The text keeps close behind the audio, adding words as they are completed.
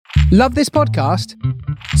Love this podcast?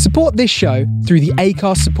 Support this show through the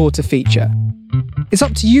Acast supporter feature. It's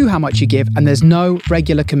up to you how much you give, and there's no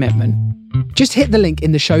regular commitment. Just hit the link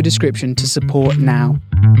in the show description to support now.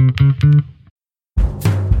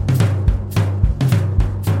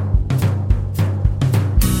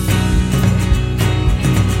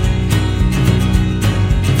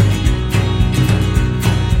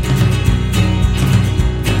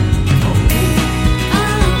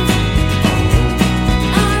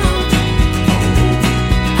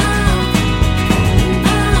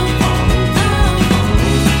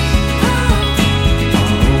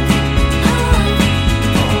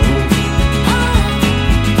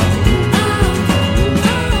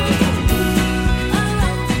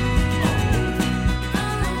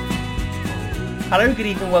 Hello, good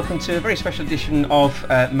evening, welcome to a very special edition of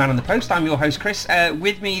Man on the Post. I'm your host, Chris.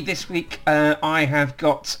 With me this week, I have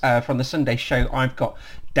got, from the Sunday show, I've got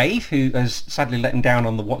Dave, who has sadly let him down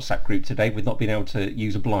on the WhatsApp group today with not being able to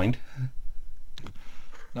use a blind.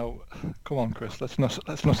 No, come on, Chris, let's not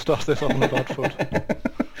start this off on a bad foot.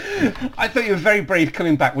 I thought you were very brave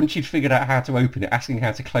coming back once you'd figured out how to open it, asking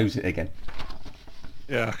how to close it again.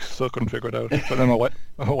 Yeah, I still couldn't figure it out. But then my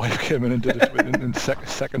wife came in and did it in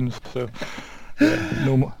seconds, so...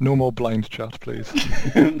 Yeah, no more blind chat, please.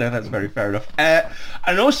 No, that's very fair enough.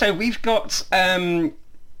 And also, we've got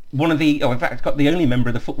one of the... Oh, in fact, I've got the only member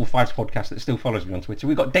of the Football Fives podcast that still follows me on Twitter.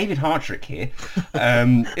 We've got David Hardrick here,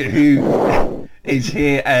 who is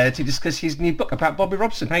here to discuss his new book about Bobby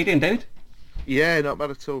Robson. How you doing, David? Yeah, not bad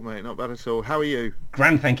at all, mate. Not bad at all. How are you?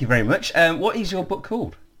 Grand, thank you very much. What is your book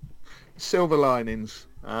called? Silver Linings.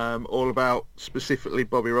 All about specifically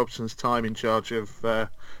Bobby Robson's time in charge of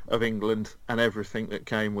England and everything that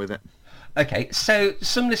came with it. Okay, so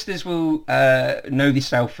some listeners will know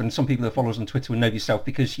yourself, and some people that follow us on Twitter will know yourself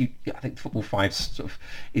because I think Football Fives sort of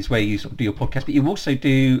is where you sort of do your podcast, but you also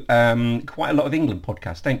do quite a lot of England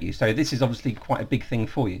podcasts, don't you? So this is obviously quite a big thing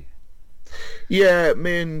for you. Yeah,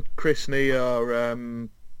 me and Chris Nee are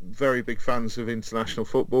very big fans of international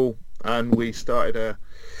football, and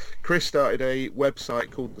Chris started a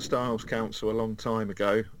website called the Styles Council a long time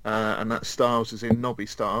ago, and that Styles is in Nobby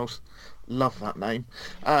Styles. Love that name.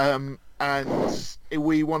 And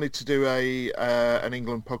we wanted to do an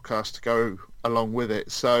England podcast to go along with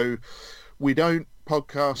it. So we don't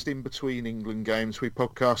podcast in between England games. We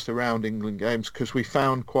podcast around England games because we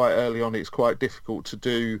found quite early on it's quite difficult to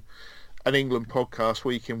do an England podcast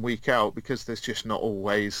week in, week out because there's just not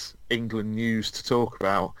always England news to talk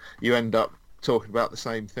about. You end up talking about the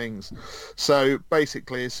same things. So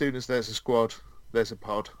basically, as soon as there's a squad, there's a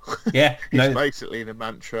pod. Yeah, it's basically the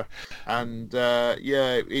mantra. And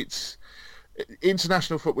it's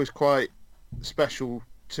international football is quite special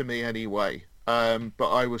to me anyway.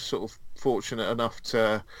 But I was sort of fortunate enough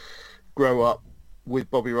to grow up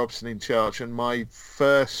with Bobby Robson in charge, and my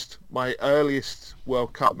earliest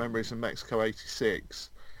World Cup memories in Mexico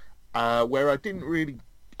 '86, where I didn't really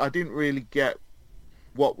get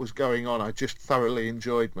what was going on. I just thoroughly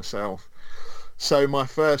enjoyed myself. So my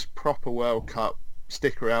first proper World Cup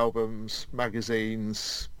sticker albums,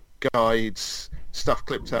 magazines, guides, stuff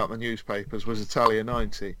clipped out in the newspapers was Italia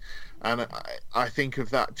 90. And I think of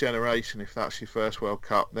that generation, if that's your first World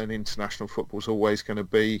Cup, then international football's always going to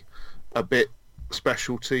be a bit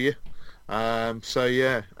special to you.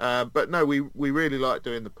 But no, we really like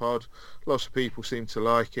doing the pod. Lots of people seem to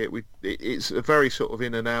like it. It's a very sort of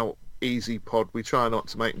in and out easy pod. We try not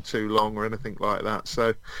to make them too long or anything like that.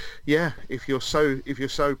 So yeah, if you're so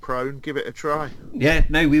prone, give it a try. Yeah,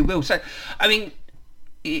 no, we will. So I mean,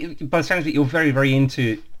 by the sounds of it, you're very, very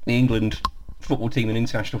into the England football team and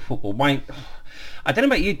international football. I don't know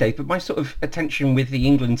about you, Dave, but my sort of attention with the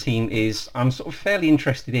England team is I'm sort of fairly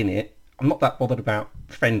interested in it. I'm not that bothered about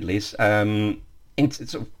friendlies, into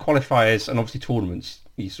sort of qualifiers and obviously tournaments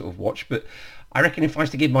you sort of watch, but I reckon if I was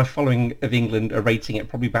to give my following of England a rating, it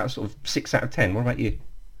probably about sort of 6 out of 10. What about you?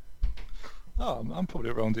 Oh, I'm probably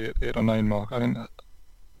around the 8 or 9 mark. I mean,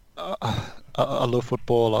 I love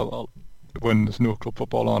football. When there's no club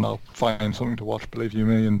football on, I'll find something to watch, believe you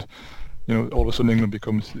me, and all of a sudden England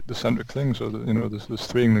becomes the centric thing. So there's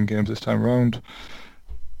 3 England games this time around.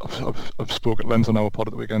 I've spoke at length on our pod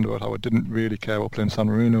at the weekend about how I didn't really care about playing San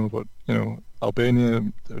Marino, but Albania,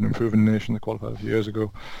 an improving nation that qualified a few years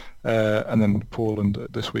ago, and then Poland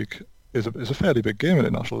this week is a fairly big game at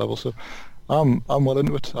international level. So I'm well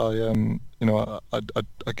into it. I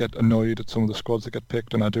get annoyed at some of the squads that get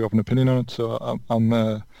picked, and I do have an opinion on it. So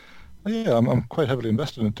I'm quite heavily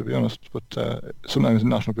invested in it, to be honest. But sometimes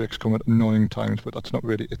international breaks come at annoying times, but that's not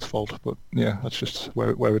really its fault. But yeah, that's just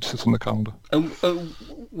where it sits on the calendar.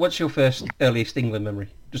 What's your earliest England memory?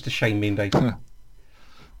 Just a shame, me and Dave.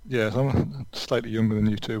 Yeah, so I'm slightly younger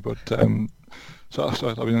than you two, but I mean,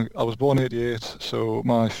 I was born '88, so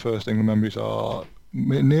my first England memories are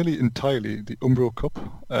nearly entirely the Umbro Cup,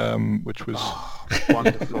 which was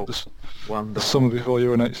Wonderful. the Wonderful. summer before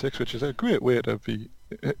Euro '96, which is a great way to be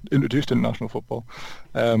introduced to international football.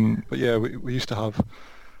 But yeah, we used to have.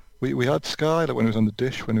 We had Sky like when it was on the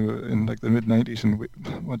dish when we were in like the mid '90s, and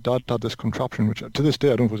my dad had this contraption, which to this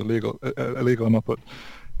day I don't know if it was illegal or not, but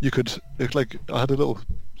you could, I had a little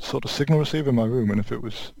sort of signal receiver in my room, and if it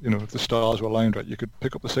was, if the stars were aligned right, you could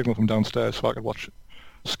pick up the signal from downstairs, so I could watch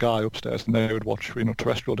Sky upstairs, and they would watch,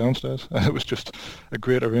 terrestrial downstairs. It was just a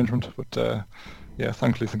great arrangement, but yeah,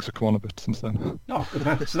 thankfully things have come on a bit since then. Oh, good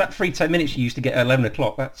man. So that free 10 minutes you used to get at 11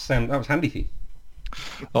 o'clock, that was handy for you.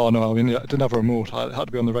 Oh no, I mean, I didn't have a remote. I had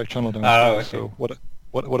to be on the right channel downstairs, so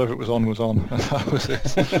whatever it was on, that was it.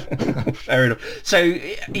 Fair enough. So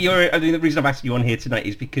the reason I've asked you on here tonight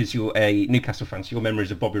is because you're a Newcastle fan, so your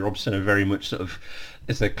memories of Bobby Robson are very much sort of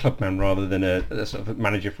as a clubman rather than a sort of a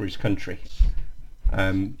manager for his country.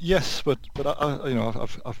 Yes, but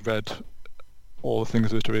I've read all the things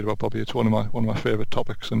there is to read about Bobby. It's one of my favourite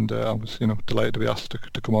topics, and I was delighted to be asked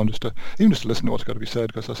to come on just to listen to what's got to be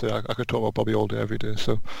said, because I could talk about Bobby all day every day.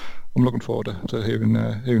 So I'm looking forward to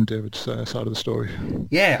hearing David's side of the story.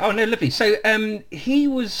 Yeah. Oh no, lovely. So he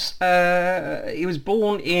was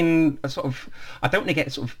born in a sort of, I don't want to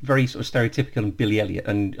get sort of very sort of stereotypical and Billy Elliot,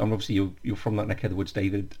 and obviously you're from that neck of the woods,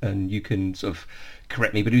 David, and you can sort of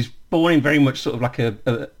correct me, but he was born in very much sort of like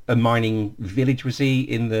a mining village, was he,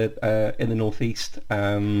 in the northeast,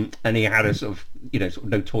 and he had a sort of sort of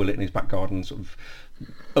no toilet in his back garden sort of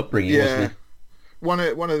upbringing, wasn't he? One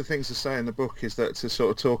of the things I say in the book is that to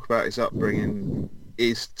sort of talk about his upbringing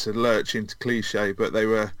is to lurch into cliche, but they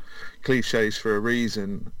were cliches for a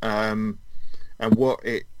reason, and what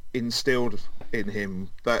it instilled in him,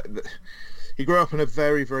 that he grew up in a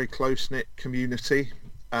very, very close-knit community,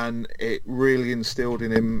 and it really instilled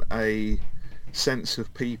in him a sense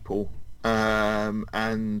of people,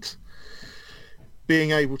 and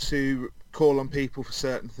being able to call on people for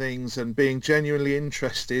certain things, and being genuinely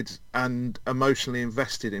interested and emotionally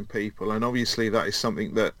invested in people. And obviously that is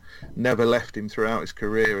something that never left him throughout his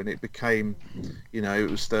career, and it became, it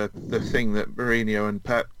was the thing that Mourinho and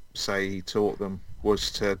Pep say he taught them,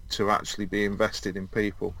 was to actually be invested in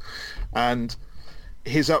people. And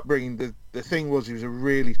his upbringing, the thing was, he was a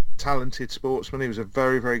really talented sportsman. He was a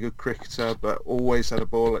very, very good cricketer, but always had a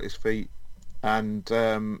ball at his feet. And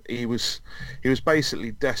he was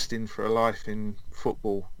basically destined for a life in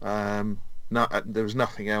football. There was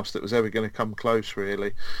nothing else that was ever going to come close,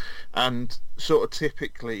 really. And sort of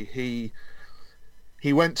typically,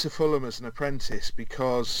 he went to Fulham as an apprentice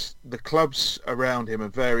because the clubs around him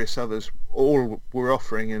and various others all were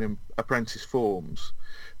offering him apprentice forms.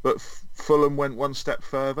 But Fulham went one step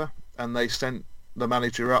further, and they sent the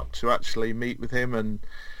manager up to actually meet with him, and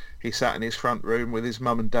he sat in his front room with his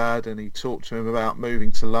mum and dad, and he talked to him about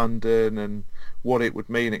moving to London and what it would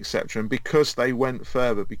mean, etc. And because they went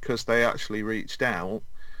further, because they actually reached out,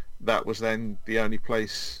 that was then the only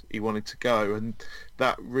place he wanted to go, and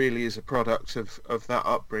that really is a product of that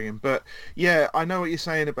upbringing. But yeah, I know what you're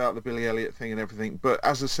saying about the Billy Elliot thing and everything, but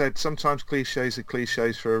as I said, sometimes cliches are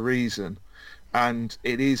cliches for a reason, and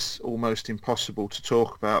it is almost impossible to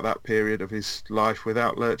talk about that period of his life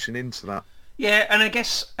without lurching into that. Yeah, and I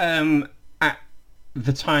guess at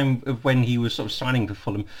the time of when he was sort of signing for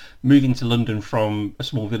Fulham, moving to London from a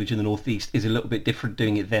small village in the northeast is a little bit different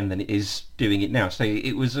doing it then than it is doing it now. So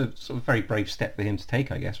it was a sort of very brave step for him to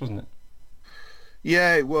take, I guess, wasn't it?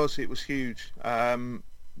 Yeah, it was. It was huge.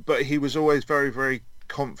 But he was always very, very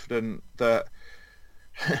confident that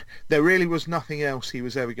there really was nothing else he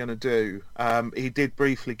was ever going to do. He did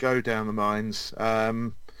briefly go down the mines.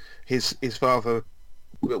 His father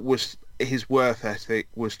was... his work ethic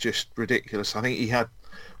was just ridiculous. I think he had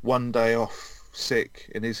one day off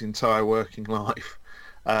sick in his entire working life.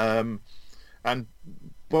 And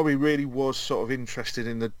Bobby really was sort of interested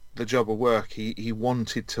in the job of work. He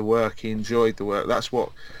wanted to work. He enjoyed the work. That's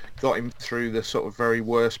what got him through the sort of very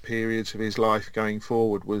worst periods of his life going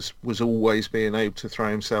forward, was always being able to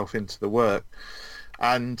throw himself into the work.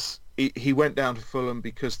 And he went down to Fulham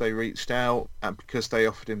because they reached out and because they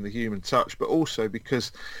offered him the human touch, but also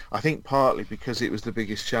because, I think partly because it was the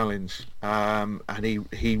biggest challenge, and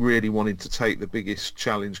he really wanted to take the biggest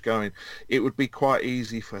challenge going. It would be quite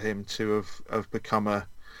easy for him to have become a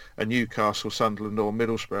Newcastle, Sunderland or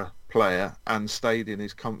Middlesbrough player and stayed in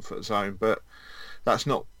his comfort zone, but that's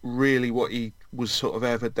not really what he was sort of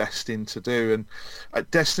ever destined to do.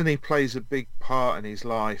 And destiny plays a big part in his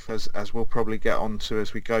life, as we'll probably get onto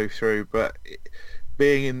as we go through. But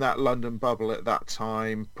being in that London bubble at that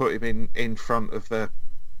time put him in front of the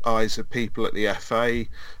eyes of people at the FA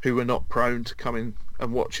who were not prone to coming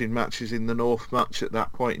and watching matches in the North much at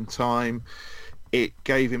that point in time. It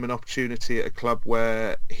gave him an opportunity at a club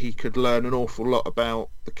where he could learn an awful lot about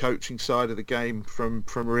the coaching side of the game from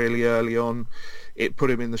really early on. It put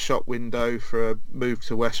him in the shop window for a move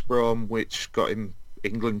to West Brom, which got him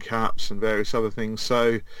England caps and various other things.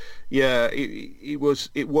 So, yeah, it was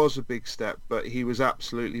a big step, but he was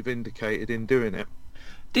absolutely vindicated in doing it.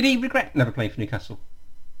 Did he regret never playing for Newcastle?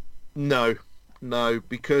 No,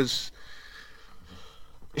 because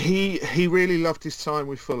he really loved his time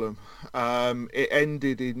with Fulham. It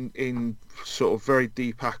ended in sort of very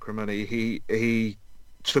deep acrimony. He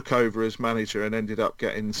took over as manager and ended up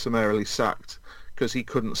getting summarily sacked because he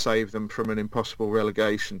couldn't save them from an impossible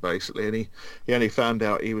relegation, basically. And he only found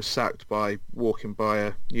out he was sacked by walking by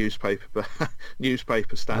a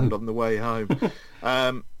newspaper stand on the way home.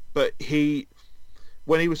 But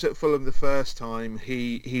when he was at Fulham the first time,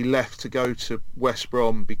 he left to go to West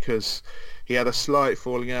Brom because he had a slight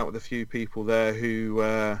falling out with a few people there who,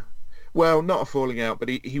 well, not a falling out, but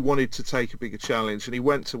he wanted to take a bigger challenge, and he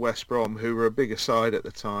went to West Brom, who were a bigger side at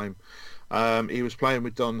the time. He was playing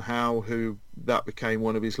with Don Howe, who that became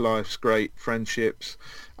one of his life's great friendships,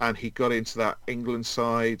 and he got into that England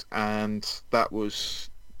side, and that was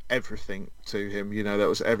everything to him. You know, that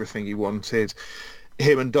was everything he wanted.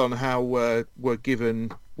 Him and Don Howe were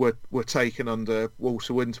taken under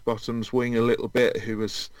Walter Winterbottom's wing a little bit, who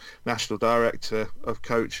was National Director of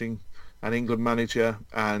Coaching and England manager,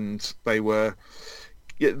 and they were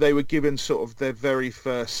given sort of their very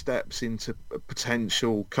first steps into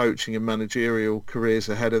potential coaching and managerial careers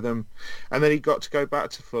ahead of them. And then he got to go back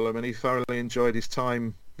to Fulham, and he thoroughly enjoyed his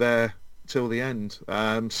time there till the end.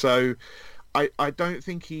 So I don't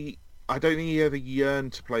think he ever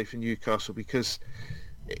yearned to play for Newcastle because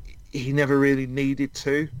he never really needed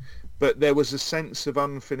to. But there was a sense of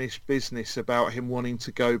unfinished business about him wanting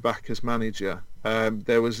to go back as manager.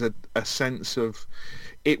 There was a sense of,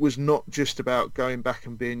 it was not just about going back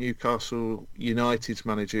and being Newcastle United's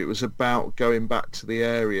manager. It was about going back to the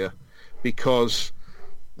area because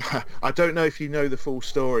I don't know if you know the full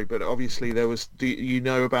story, but obviously do you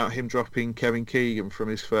know about him dropping Kevin Keegan from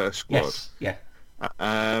his first squad? Yes, yeah.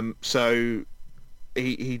 So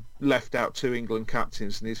he left out two England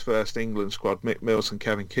captains in his first England squad, Mick Mills and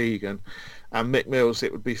Kevin Keegan. And Mick Mills,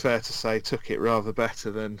 it would be fair to say, took it rather better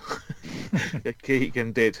than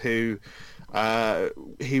Keegan did, who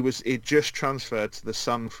he'd just transferred to the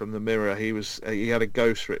Sun from the Mirror. He had a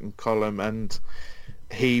ghostwritten column, and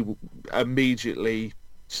he immediately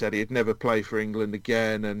said he'd never play for England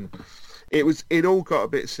again, and it all got a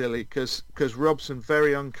bit silly because Robson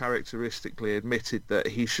very uncharacteristically admitted that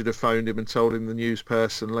he should have phoned him and told him the news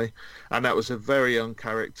personally, and that was a very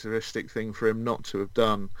uncharacteristic thing for him not to have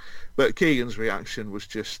done. But Keegan's reaction was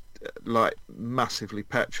just like massively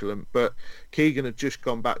petulant. But Keegan had just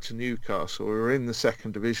gone back to Newcastle. We were in the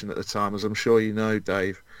second division at the time, as I'm sure you know,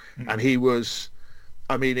 Dave, and he was.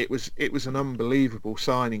 I mean, it was an unbelievable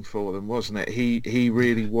signing for them, wasn't it? He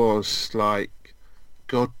really was like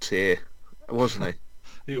God tier, wasn't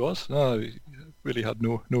he? He was. No, he really had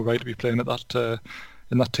no right to be playing at that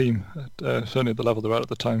in that team, certainly at the level they were at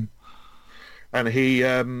the time.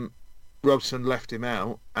 And Robson left him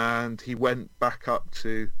out, and he went back up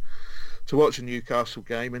to watch a Newcastle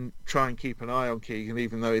game and try and keep an eye on Keegan,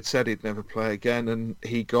 even though he'd said he'd never play again. And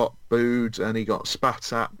he got booed and he got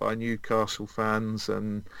spat at by Newcastle fans,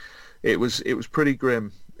 and it was pretty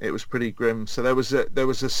grim. It was pretty grim. So there was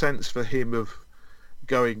a sense for him of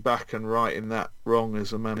going back and righting that wrong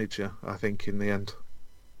as a manager, I think, in the end.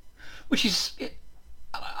 Which is,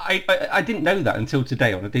 I didn't know that until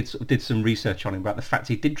today. I did some research on him about the fact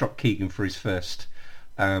he did drop Keegan for his first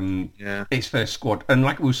squad, and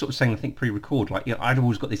like we were sort of saying, I think pre-record, like, you know, I'd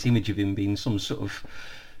always got this image of him being some sort of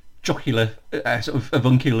jocular, sort of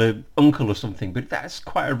avuncular uncle or something. But that's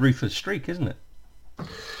quite a ruthless streak, isn't it?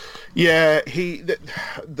 Yeah,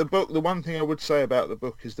 the book. The one thing I would say about the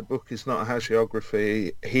book is not a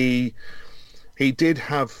hagiography. He did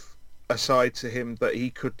have a side to him that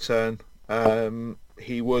he could turn.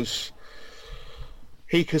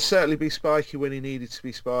 He could certainly be spiky when he needed to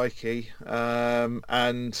be spiky,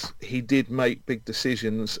 and he did make big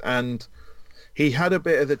decisions. And he had a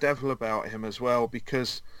bit of the devil about him as well,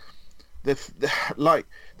 because like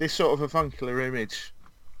this sort of avuncular image.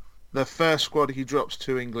 The first squad, he drops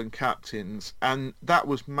two England captains, and that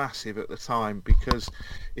was massive at the time, because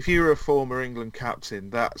if you were a former England captain,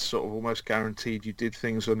 that's sort of almost guaranteed you did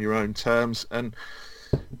things on your own terms. And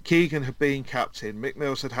Keegan had been captain. Mick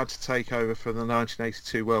Mills had to take over for the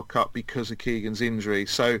 1982 World Cup because of Keegan's injury.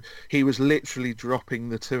 So he was literally dropping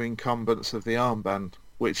the two incumbents of the armband,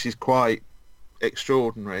 which is quite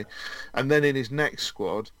extraordinary. And then in his next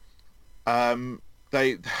squad, there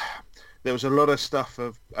was a lot of stuff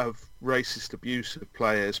of racist abuse of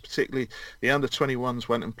players, particularly the under-21s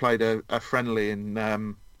went and played a friendly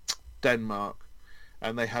in Denmark,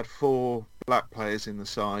 and they had 4 black players in the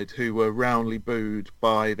side who were roundly booed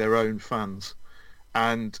by their own fans,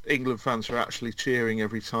 and England fans were actually cheering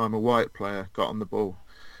every time a white player got on the ball.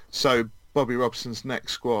 So Bobby Robson's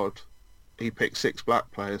next squad, he picked 6 black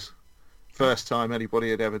players. First time anybody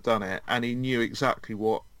had ever done it, and he knew exactly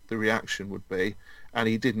what the reaction would be, and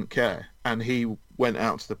he didn't care. And he went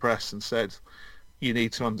out to the press and said, you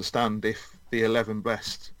need to understand, if the 11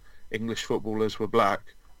 best English footballers were black,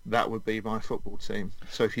 that would be my football team.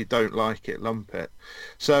 So if you don't like it, lump it.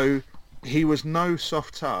 So he was no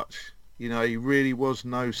soft touch. You know, he really was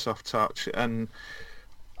no soft touch. And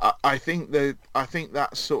I think that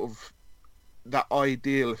sort of, that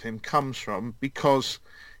ideal of him comes from because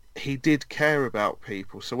he did care about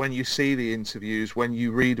people. So when you see the interviews, when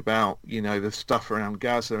you read about, you know, the stuff around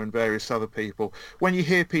Gaza and various other people, when you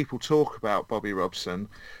hear people talk about Bobby Robson,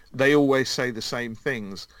 they always say the same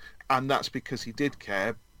things. And that's because he did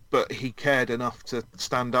care, but he cared enough to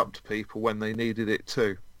stand up to people when they needed it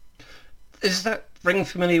too. Is that ring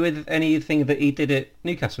familiar with anything that he did at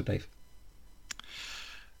Newcastle, Dave?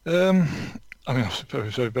 I mean, it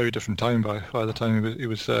was a very different time by the time he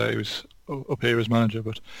was up here as manager,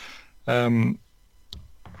 but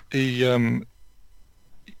he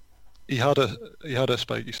had a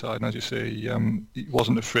spiky side, and as you say, he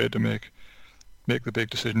wasn't afraid to make the big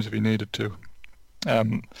decisions if he needed to.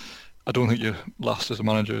 I don't think you last as a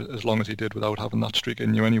manager as long as he did without having that streak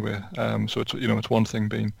in you anyway. So it's one thing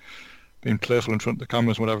being playful in front of the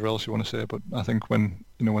cameras, whatever else you want to say. But I think when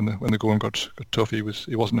the going got tough, he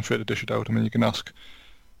wasn't afraid to dish it out. I mean, you can ask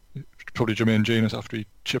probably Jermaine Jenas after he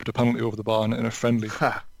chipped a penalty over the bar in a friendly.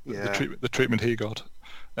 Yeah. The treatment he got,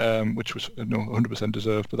 which was 100%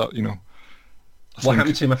 deserved. But that what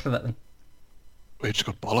happened to him after that then? He just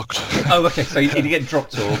got bollocked. Oh, okay. So did he get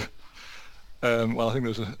dropped or? Well, I think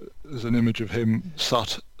there's an image of him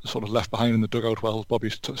sat sort of left behind in the dugout while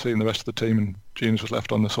Bobby's seeing the rest of the team, and Jenas was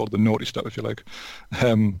left on the sort of the naughty step, if you like. I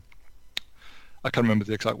can't remember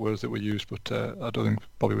the exact words that were used, but I don't think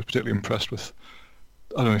Bobby was particularly impressed with.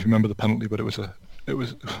 I don't know if you remember the penalty, but it was a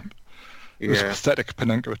pathetic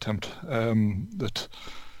Panenka attempt that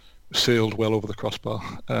sailed well over the crossbar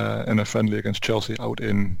in a friendly against Chelsea out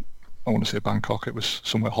in, I want to say Bangkok. It was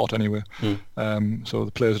somewhere hot anyway. So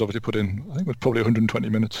the players had obviously put in, I think it was probably 120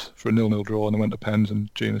 minutes for a 0-0 draw, and they went to pens,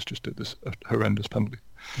 and Jenas just did this horrendous penalty.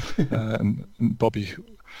 And Bobby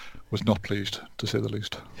was not pleased, to say the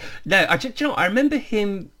least. No, I remember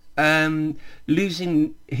him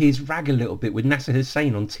losing his rag a little bit with Nasser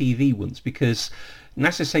Hussain on TV once, because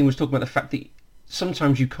Nasser Hussain was talking about the fact that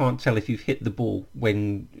sometimes you can't tell if you've hit the ball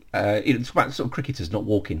when it's about sort of cricketers not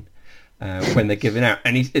walking when they're giving out,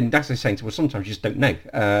 and Nasser saying to, well, sometimes you just don't know,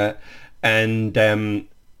 and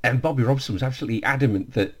Bobby Robson was absolutely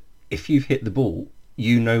adamant that if you've hit the ball,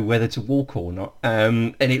 you know whether to walk or not,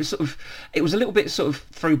 and it was a little bit sort of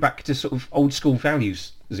throwback to sort of old school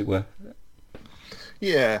values, as it were.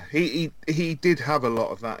 Yeah, he did have a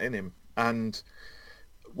lot of that in him, and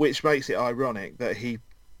which makes it ironic that he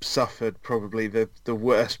suffered probably the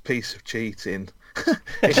worst piece of cheating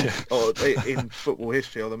in football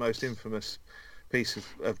history, or the most infamous piece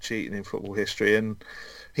of cheating in football history. And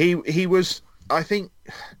he was, I think,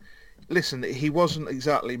 listen, he wasn't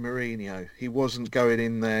exactly Mourinho. He wasn't going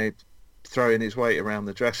in there throwing his weight around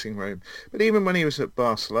the dressing room. But even when he was at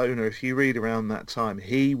Barcelona, if you read around that time,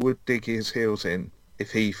 he would dig his heels in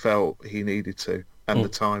if he felt he needed to and the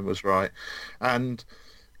time was right. And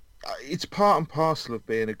it's part and parcel of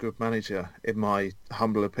being a good manager, in my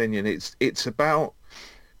humble opinion. It's about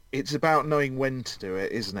knowing when to do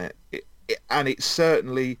it, isn't it? And it's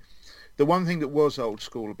certainly the one thing that was old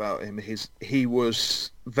school about him. He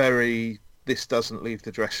was very, this doesn't leave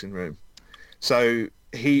the dressing room. So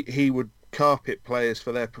he would carpet players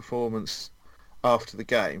for their performance after the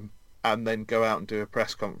game, and then go out and do a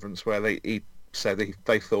press conference where he said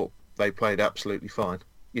they thought they played absolutely fine.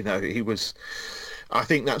 You know, he was. I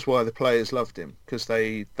think that's why the players loved him, because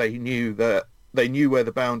they knew where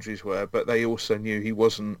the boundaries were, but they also knew he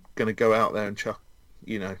wasn't going to go out there and chuck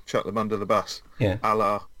them under the bus. Yeah. A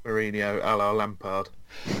la Mourinho, a la Lampard.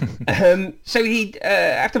 So he,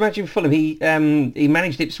 after managing Fulham, he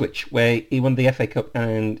managed Ipswich, where he won the FA Cup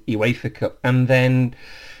and UEFA Cup, and then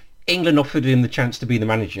England offered him the chance to be the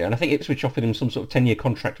manager, and I think Ipswich offered him some sort of 10-year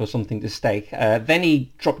contract or something to stay. Then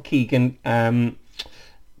he dropped Keegan,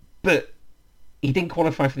 but he didn't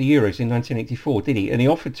qualify for the Euros in 1984, did he? And he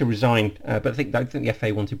offered to resign, but I think the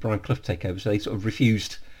FA wanted Brian Clough to take over, so they sort of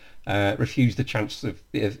refused the chance of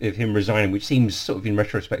him resigning, which seems sort of in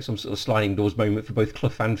retrospect some sort of sliding doors moment for both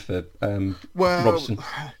Clough and for Robson.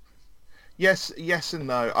 Yes and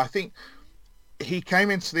no. I think he came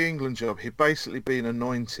into the England job. He'd basically been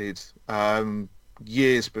anointed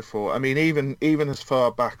years before. I mean, even as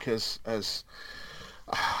far back as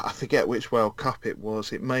I forget which World Cup it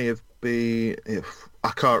was. It may have been, I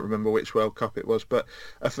can't remember which World Cup it was, but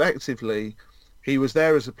effectively he was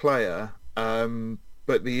there as a player.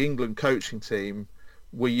 But the England coaching team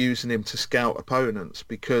were using him to scout opponents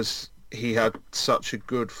because he had such a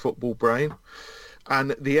good football brain.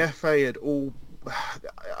 And the FA had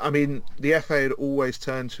always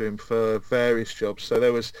turned to him for various jobs. So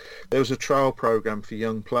there was a trial program for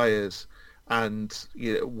young players, and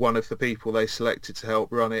one of the people they selected to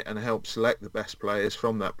help run it and help select the best players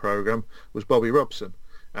from that program was Bobby Robson.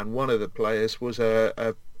 And one of the players was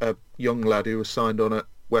a young lad who was signed on at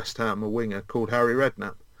West Ham, a winger called Harry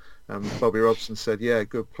Redknapp. Bobby Robson said, yeah,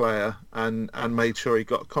 good player, and made sure he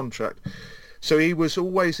got a contract. So he was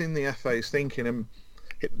always in the FA's thinking. And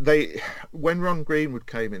when Ron Greenwood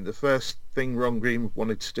came in, the first thing Ron Greenwood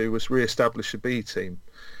wanted to do was re-establish a B team,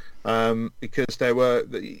 because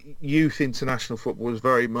the youth international football was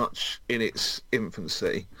very much in its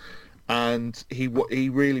infancy, and he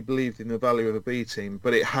really believed in the value of a B team,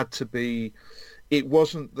 but it had to be. It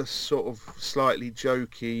wasn't the sort of slightly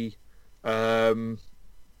jokey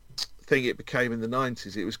thing it became in the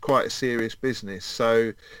 90s. It was quite a serious business.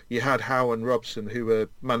 So you had Howe and Robson, who were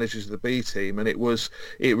managers of the B team, and it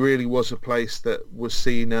really was a place that was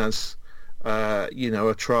seen as a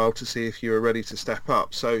trial to see if you were ready to step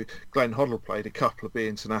up. So Glenn Hoddle played a couple of B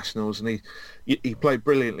internationals, and he played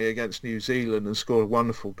brilliantly against New Zealand and scored a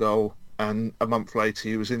wonderful goal. And a month later,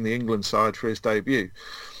 he was in the England side for his debut.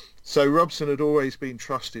 So Robson had always been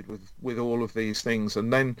trusted with all of these things.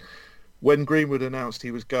 And then when Greenwood announced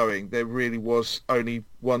he was going, there really was only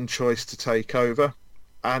one choice to take over.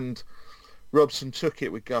 And Robson took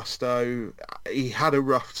it with gusto. He had a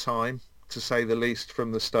rough time, to say the least,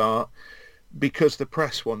 from the start, because the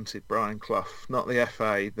press wanted Brian Clough, not the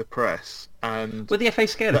FA, the press. And were the FA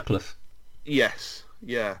scared of Clough? Yes,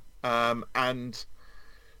 yeah. And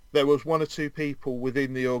there was one or two people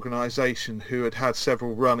within the organisation who had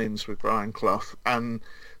several run-ins with Brian Clough, and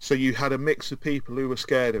so you had a mix of people who were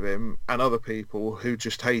scared of him and other people who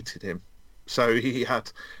just hated him. So he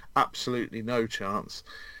had absolutely no chance.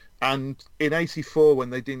 And in '84, when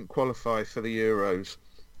they didn't qualify for the Euros,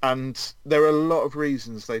 and there are a lot of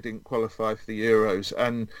reasons they didn't qualify for the Euros,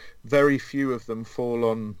 and very few of them fall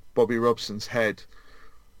on Bobby Robson's head.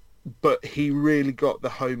 But he really got the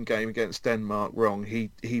home game against Denmark wrong.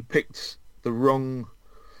 He picked the wrong.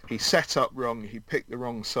 He set up wrong. He picked the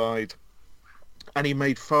wrong side, and he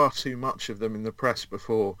made far too much of them in the press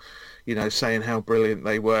before, saying how brilliant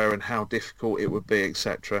they were and how difficult it would be,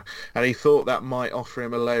 etc. And he thought that might offer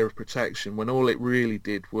him a layer of protection, when all it really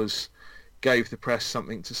did was gave the press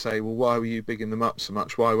something to say, well, why were you bigging them up so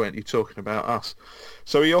much? Why weren't you talking about us?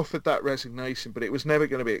 So he offered that resignation, but it was never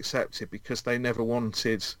going to be accepted because they never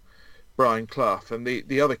wanted Brian Clough, and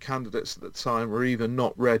the other candidates at the time were either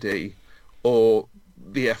not ready or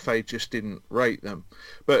the FA just didn't rate them.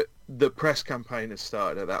 But the press campaign had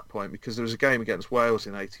started at that point, because there was a game against Wales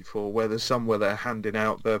in '84 where there's some where they're handing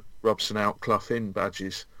out the Robson out, Clough in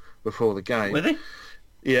badges before the game. Were they?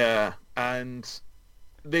 Yeah, and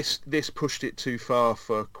this pushed it too far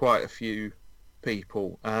for quite a few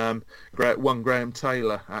people. One Graham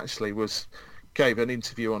Taylor actually gave an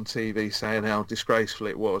interview on TV saying how disgraceful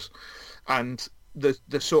it was. And the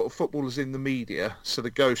sort of footballers in the media, so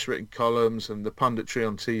the ghostwritten columns and the punditry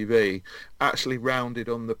on TV, actually rounded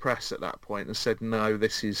on the press at that point and said, no,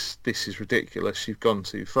 this is ridiculous, you've gone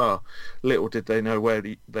too far. Little did they know where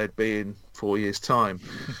they'd be in 4 years' time.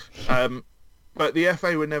 But the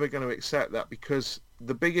FA were never going to accept that, because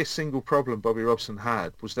the biggest single problem Bobby Robson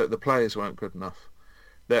had was that the players weren't good enough.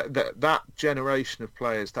 That generation of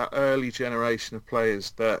players, that early generation of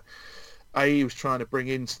players that he was trying to bring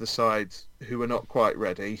into the side who were not quite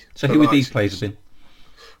ready. So who would these players have been?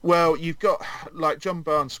 Well, you've got, like, John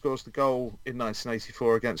Barnes scores the goal in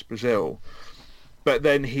 1984 against Brazil, but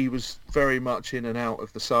then he was very much in and out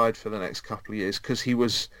of the side for the next couple of years because he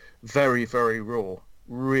was very, very raw,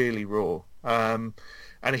 really raw. And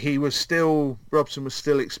Robson was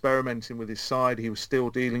still experimenting with his side. He was still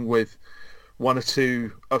dealing with one or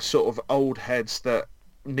two of sort of old heads that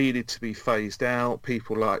needed to be phased out.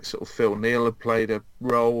 People like sort of Phil Neal had played a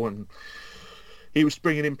role, and he was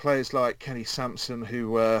bringing in players like Kenny Sampson,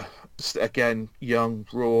 who were, again, young,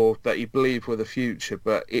 raw, that he believed were the future.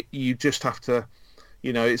 But you just have to,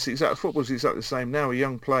 football's exactly the same now. With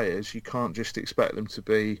young players, you can't just expect them to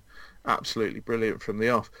be absolutely brilliant from the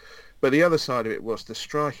off. But the other side of it was the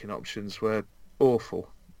striking options were awful.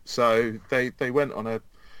 So they went on a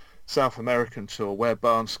South American tour where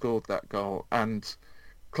Barnes scored that goal, and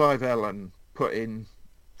Clive Ellen put in,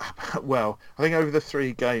 well, I think over the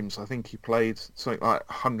 3 games, I think he played something like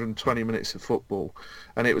 120 minutes of football,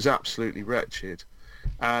 and it was absolutely wretched.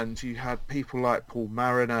 And you had people like Paul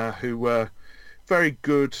Mariner, who were very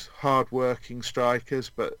good, hard-working strikers,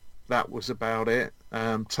 but that was about it.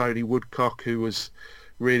 Tony Woodcock, who was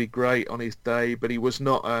really great on his day, but he was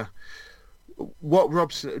not what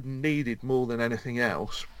Robson needed more than anything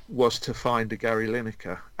else was to find a Gary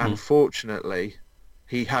Lineker. And fortunately,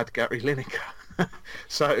 he had Gary Lineker.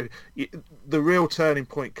 So the real turning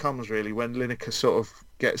point comes really when Lineker sort of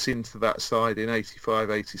gets into that side in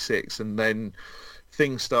 85, 86, and then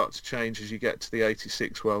things start to change as you get to the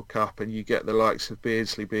 86 World Cup, and you get the likes of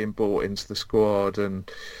Beardsley being brought into the squad,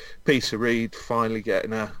 and Peter Reid finally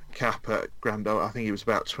getting a cap at Grand Old. I think he was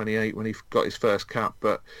about 28 when he got his first cap,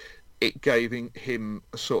 but it gave him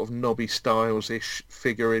a sort of Nobby Stiles-ish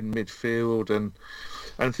figure in midfield, and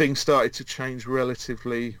things started to change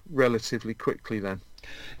relatively quickly then.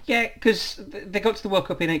 Yeah, because they got to the World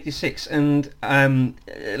Cup in 86, and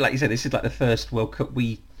like you said, this is like the first World Cup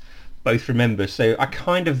we both remember. So I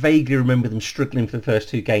kind of vaguely remember them struggling for the first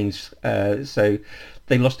 2 games. So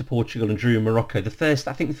they lost to Portugal and drew in Morocco. I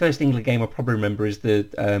think the first England game I probably remember is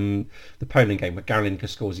the Poland game where Gary Lineker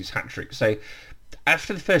scores his hat-trick. So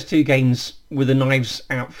after the first 2 games, were the knives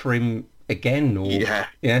out for him again? Or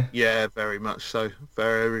yeah, very much so,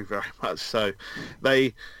 very, very much so.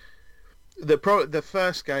 The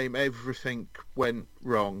first game, everything went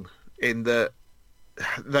wrong in that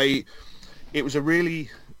it was a really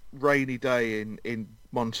rainy day in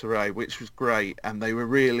Monterrey, which was great, and they were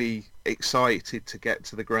really excited to get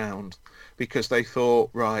to the ground because they thought,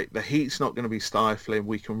 right, the heat's not going to be stifling,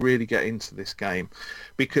 we can really get into this game,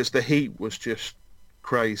 because the heat was just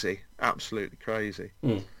crazy, absolutely crazy.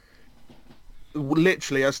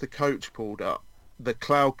 Literally, as the coach pulled up, the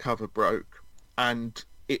cloud cover broke, and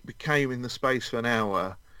it became, in the space of an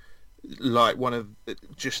hour, like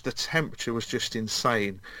just the temperature was just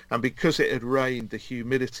insane. And because it had rained, the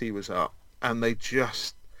humidity was up, and they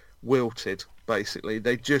just wilted, basically.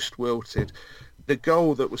 They just wilted. The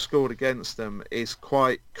goal that was scored against them is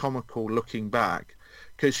quite comical looking back,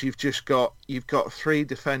 because you've got 3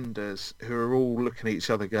 defenders who are all looking at each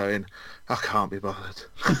other going, I can't be bothered.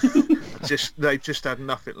 They've just had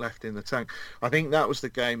nothing left in the tank. I think that was the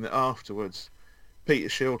game that afterwards Peter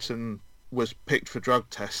Shilton was picked for drug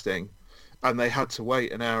testing, and they had to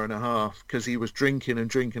wait an hour and a half because he was drinking,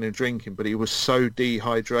 but he was so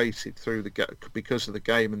dehydrated because of the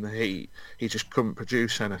game and the heat, he just couldn't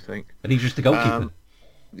produce anything. And he's just the goalkeeper.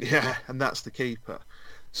 Yeah, and that's the keeper.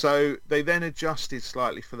 So they then adjusted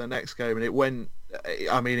slightly for the next game, and it went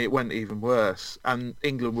even worse. And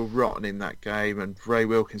England were rotten in that game, and Ray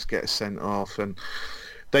Wilkins gets sent off, and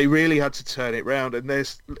they really had to turn it round. And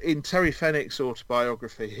in Terry Fenwick's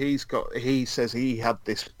autobiography, he says he had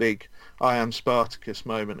this big I am Spartacus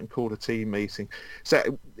moment and called a team meeting.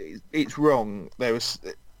 So it's wrong.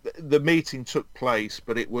 The meeting took place,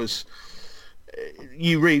 but it was,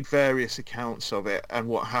 you read various accounts of it and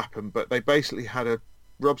what happened, but they basically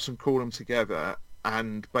Robson called them together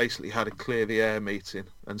and basically had a clear the air meeting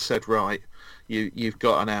and said, right, you've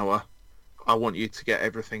got an hour. I want you to get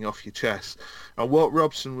everything off your chest. And what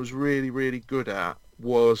Robson was really, really good at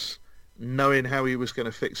was knowing how he was going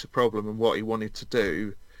to fix a problem and what he wanted to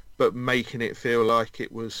do, but making it feel like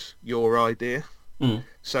it was your idea.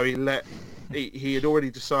 So he had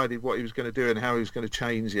already decided what he was going to do and how he was going to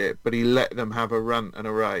change it, but he let them have a rant and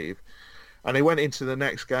a rave. And they went into the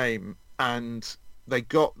next game and they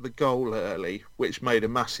got the goal early, which made a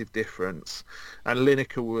massive difference. And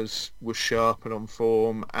Lineker was sharp and on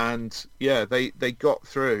form. And yeah, they got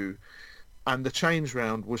through. And the change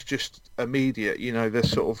round was just immediate. You know, the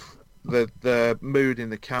sort of the mood in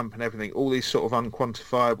the camp and everything, all these sort of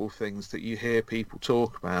unquantifiable things that you hear people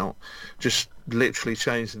talk about, just literally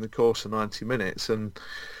changed in the course of 90 minutes. And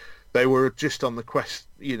they were just on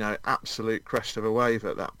the absolute crest of a wave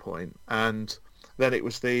at that point. And then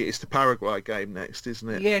it's the Paraguay game next, isn't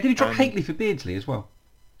it? Yeah, did he drop Hateley for Beardsley as well?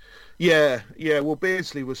 Yeah. Well,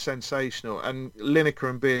 Beardsley was sensational, and Lineker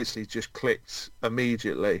and Beardsley just clicked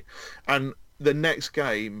immediately. And the next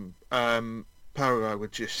game, Paraguay were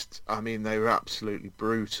just, I mean, they were absolutely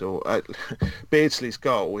brutal. Beardsley's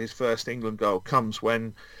goal, his first England goal, comes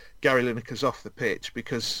when Gary Lineker's off the pitch,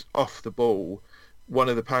 because off the ball, one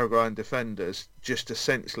of the Paraguayan defenders just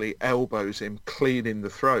essentially elbows him clean in the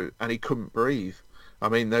throat, and he couldn't breathe. I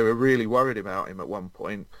mean, they were really worried about him at one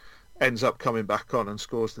point. Ends up coming back on and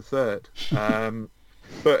scores the third.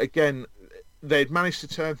 But again, they'd managed to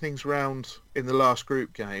turn things around in the last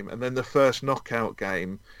group game, and then the first knockout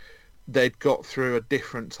game, they'd got through a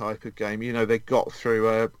different type of game. You know, they got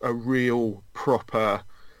through a real proper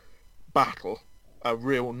battle, a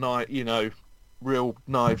real real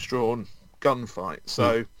knives drawn gunfight.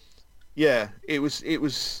 So, yeah, it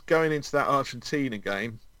was going into that Argentina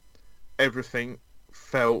game, everything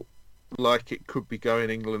felt like it could be going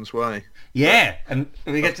England's way. Yeah, and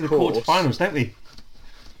we get to the quarterfinals, don't we?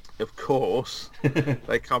 Of course,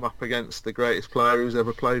 they come up against the greatest player who's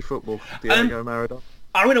ever played football, Diego Maradona.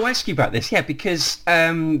 I want to ask you about this, because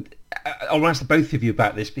I'll ask both of you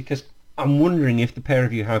about this, because I'm wondering if the pair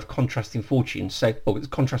of you have contrasting fortunes. It's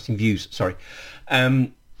contrasting views. Sorry.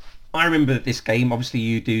 I remember this game. Obviously,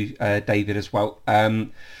 you do, David, as well. I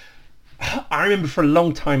remember for a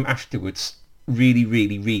long time afterwards, really,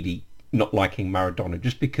 really, really not liking Maradona,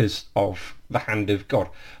 just because of the hand of God.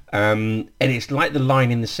 And it's like the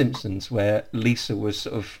line in The Simpsons where Lisa was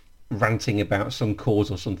sort of ranting about some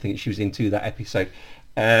cause or something she was into that episode.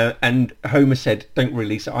 And Homer said, "Don't worry,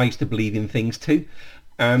 Lisa, I used to believe in things too."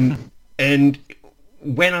 And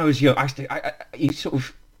when I was young, you sort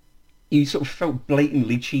of felt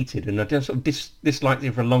blatantly cheated, and I sort of disliked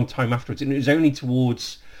him for a long time afterwards. And it was only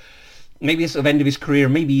towards maybe the sort of end of his career,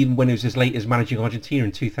 maybe even when it was as late as managing Argentina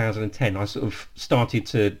in 2010, I sort of started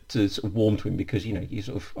to sort of warm to him, because, you know, you're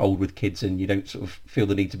sort of old with kids and you don't sort of feel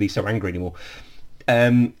the need to be so angry anymore.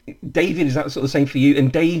 David, is that sort of the same for you?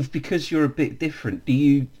 And Dave, because you're a bit different, do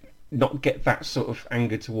you not get that sort of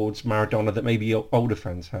anger towards Maradona that maybe your older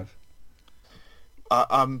fans have?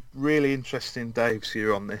 I'm really interested in Dave's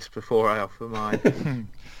view on this before I offer mine.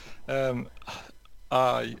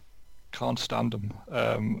 I can't stand him.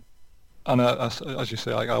 And as you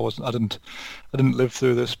say, I didn't live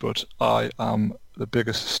through this, but I am the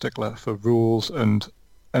biggest stickler for rules, and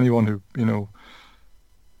anyone who, you know,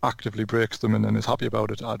 actively breaks them and is happy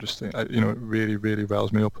about it, I just think, you know, it really, really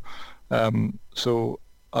riles me up. So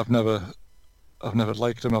I've never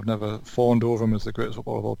liked him. I've never fawned over him as the greatest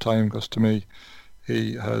footballer of all time, because to me,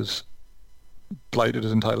 he has blighted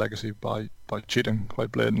his entire legacy by cheating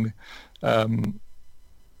quite blatantly. And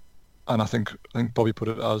I think Bobby put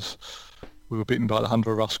it as, we were beaten by the hand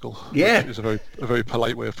of a rascal. Yeah, which is a very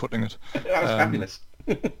polite way of putting it. That was fabulous.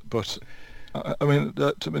 But I mean,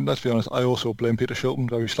 let's be honest. I also blame Peter Shilton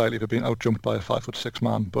very slightly for being outjumped by a 5'6"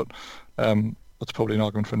 man. But that's probably an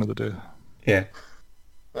argument for another day. Yeah.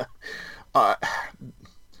 I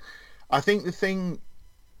think the thing,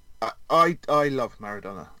 I love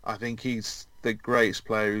Maradona. I think he's the greatest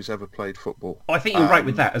player who's ever played football. I think you're right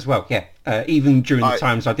with that as well, yeah. Even during the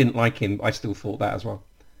times I didn't like him, I still thought that as well.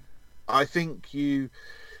 I think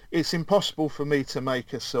it's impossible for me to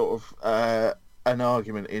make a sort of an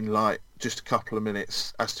argument in like just a couple of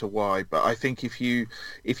minutes as to why, but I think if you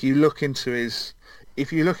look into his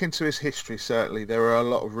history, certainly there are a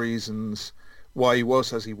lot of reasons why he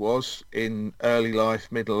was as he was in early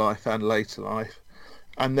life, middle life and later life.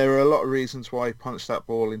 And there are a lot of reasons why he punched that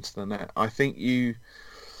ball into the net. I think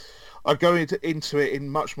I go into it in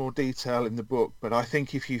much more detail in the book, but I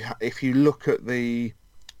think if you look at the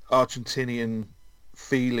Argentinian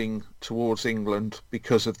feeling towards England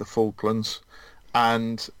because of the Falklands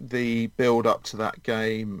and the build up to that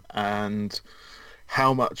game and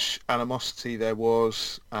how much animosity there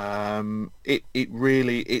was,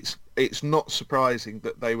 it's not surprising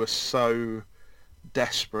that they were so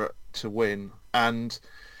desperate to win. And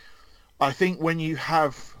I think when you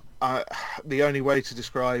have the only way to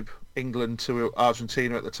describe England to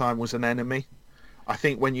Argentina at the time was an enemy. I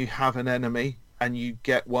think when you have an enemy and you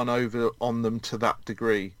get one over on them to that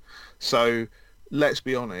degree. So let's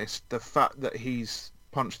be honest, the fact that he's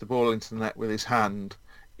punched the ball into the net with his hand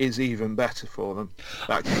is even better for them.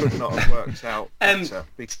 That could not have worked out better.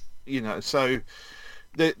 You know, so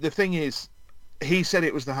the thing is, he said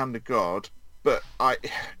it was the hand of God, but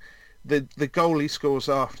the goal he scores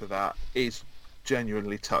after that is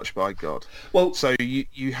genuinely touched by God. Well, so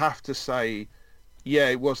you have to say, yeah,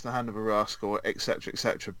 it was the hand of a rascal, etc.,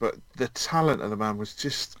 etc. But the talent of the man was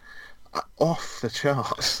just off the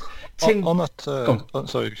charts. On that,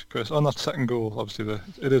 sorry, Chris. On that second goal, obviously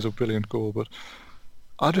it is a brilliant goal, but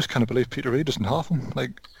I just can't believe Peter Reid doesn't half him.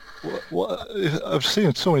 Like, what? I've seen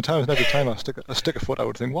it so many times, and every time I stick a foot out, I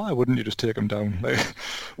would think, why wouldn't you just take him down? Like,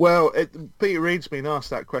 Well, Peter Reid's been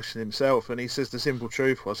asked that question himself, and he says the simple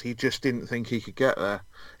truth was he just didn't think he could get there.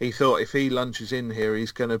 He thought if he lunges in here,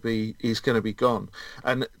 he's going to be gone.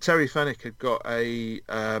 And Terry Fenwick had got a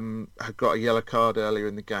yellow card earlier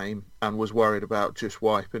in the game and was worried about just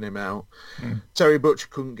wiping him out. Terry Butcher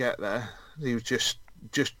couldn't get there. He was just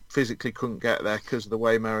physically couldn't get there because of the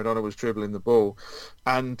way Maradona was dribbling the ball.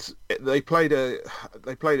 And they played a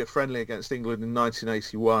friendly against England in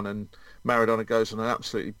 1981, and Maradona goes on an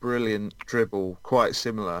absolutely brilliant dribble, quite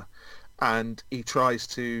similar, and he tries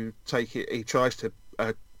to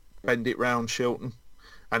bend it round Shilton,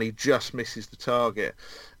 and he just misses the target,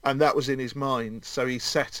 and that was in his mind. So he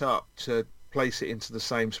set up to place it into the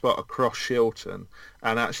same spot across Shilton,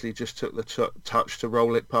 and actually just took the touch to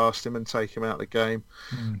roll it past him and take him out of the game.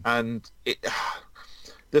 And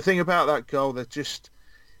the thing about that goal, that just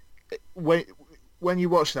when you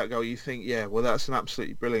watch that goal, you think, yeah, well, that's an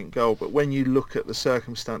absolutely brilliant goal. But when you look at the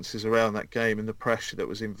circumstances around that game and the pressure that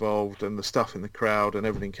was involved and the stuff in the crowd and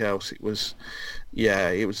everything else, it was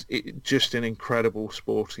just an incredible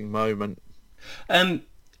sporting moment.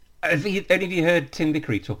 Have any of you heard Tim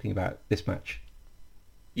Vickery talking about this match?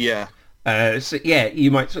 Yeah. So yeah,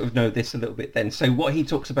 you might sort of know this a little bit then. So what he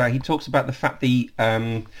talks about the fact the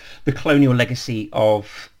colonial legacy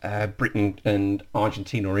of Britain and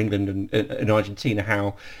Argentina, or England and Argentina,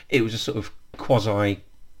 how it was a sort of quasi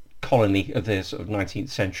colony of the sort of 19th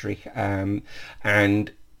century,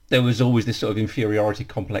 and there was always this sort of inferiority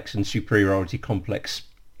complex and superiority complex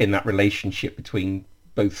in that relationship between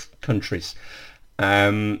both countries.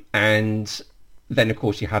 And then, of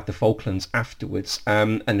course, you had the Falklands afterwards.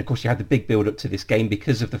 And, of course, you had the big build-up to this game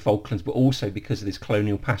because of the Falklands, but also because of this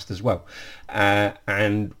colonial past as well.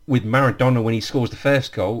 And with Maradona, when he scores the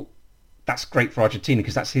first goal, that's great for Argentina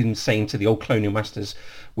because that's him saying to the old colonial masters,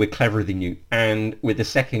 we're cleverer than you. And with the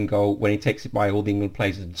second goal, when he takes it by all the England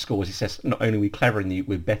players and scores, he says, not only are we cleverer than you,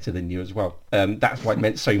 we're better than you as well. That's why it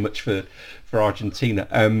meant so much for Argentina.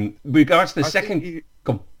 With regards to the second...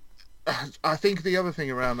 I think the other thing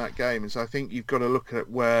around that game is I think you've got to look at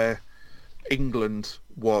where England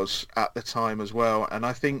was at the time as well. And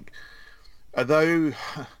I think although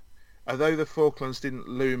the Falklands didn't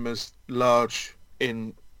loom as large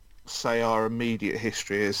in, say, our immediate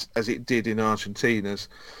history as it did in Argentina's,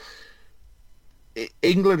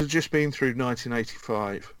 England had just been through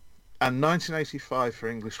 1985. And 1985 for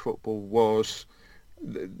English football was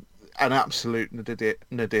an absolute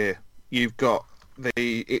nadir. You've got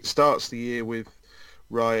it starts the year with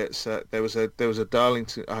riots. There was a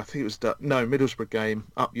Darlington, I think it was Middlesbrough game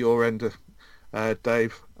up your end of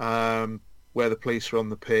Dave, where the police are on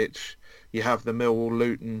the pitch. You have the Millwall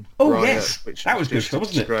Luton riot, yes, which that was good,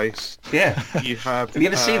 wasn't disgrace. it? Yeah. You have. Have you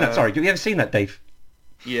ever seen that? Sorry, have you ever seen that, Dave?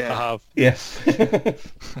 Yeah, I have. Yes.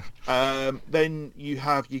 Then you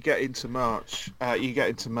get into March, you get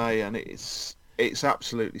into May, and it's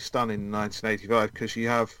absolutely stunning in 1985 because you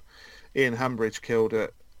have Ian Hambridge killed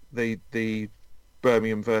at the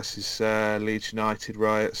Birmingham versus Leeds United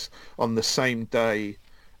riots on the same day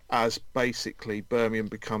as basically Birmingham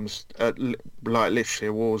becomes like literally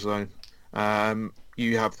a war zone.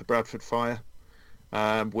 You have the Bradford fire,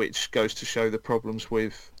 which goes to show the problems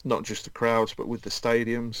with not just the crowds but with the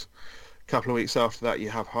stadiums. A couple of weeks after that you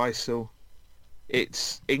have Heysel.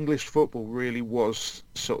 It's English football really was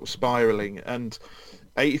sort of spiralling, and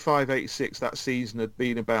 85-86, that season had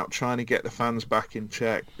been about trying to get the fans back in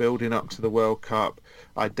check, building up to the World Cup,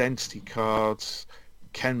 identity cards,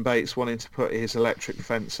 Ken Bates wanting to put his electric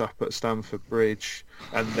fence up at Stamford Bridge,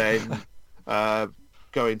 and then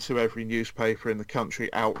going to every newspaper in the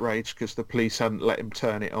country outraged because the police hadn't let him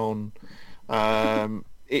turn it on.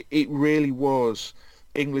 It really was.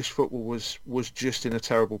 English football was just in a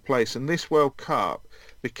terrible place, and this World Cup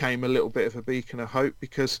became a little bit of a beacon of hope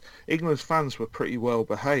because England's fans were pretty well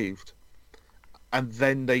behaved, and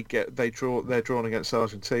then they're drawn against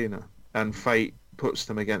Argentina, and fate puts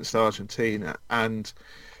them against Argentina, and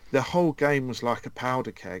the whole game was like a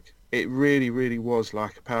powder keg. It really, really was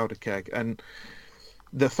like a powder keg, and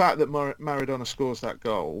the fact that Maradona scores that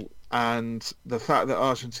goal, and the fact that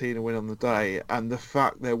Argentina win on the day, and the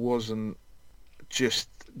fact there wasn't just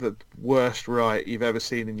the worst riot you've ever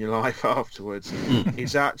seen in your life afterwards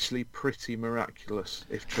is actually pretty miraculous,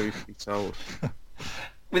 if truth be told.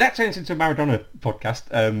 With that turns into a Maradona podcast,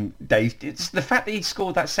 Dave, it's the fact that he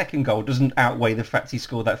scored that second goal doesn't outweigh the fact he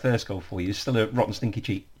scored that first goal for you. It's still a rotten, stinky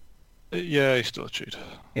cheat. Yeah, he's still a cheat.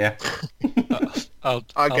 Yeah.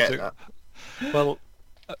 I get that. Well,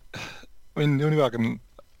 I mean, the only way I can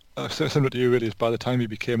similar to you really, is by the time he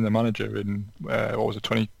became the manager in, what was it,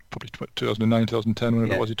 probably 2009, 2010,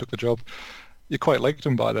 whenever it was he took the job, you quite liked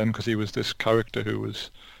him by then because he was this character who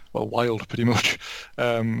was, well, wild pretty much.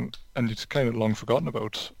 And it's kind of long forgotten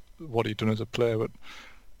about what he'd done as a player. But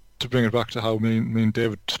to bring it back to how me and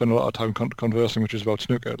David spend a lot of time conversing, which is about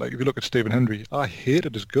snooker, like if you look at Stephen Hendry, I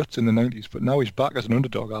hated his guts in the 90s, but now he's back as an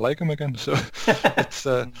underdog. I like him again. So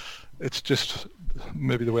it's just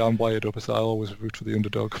maybe the way I'm wired up is that I always root for the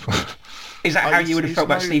underdog. Is that how you would have felt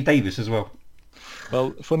about Steve Davis as well?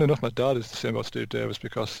 Well, funnily enough, my dad is the same about Steve Davis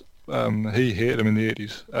because he hated him in the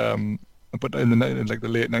 80s. But in the late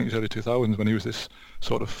 90s, early 2000s, when he was this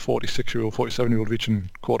sort of 46-year-old, 47-year-old reaching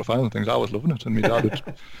quarter-final things, I was loving it. And my dad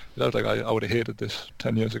was like, I would have hated this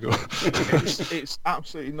 10 years ago. It's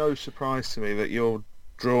absolutely no surprise to me that you're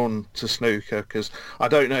drawn to snooker, because I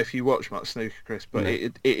don't know if you watch much snooker, Chris, but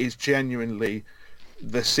it is genuinely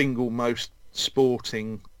the single most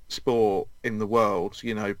sporting sport in the world.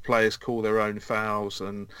 You know, players call their own fouls,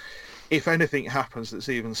 and if anything happens that's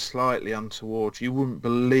even slightly untoward, you wouldn't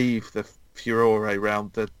believe the furore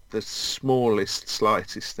around the smallest,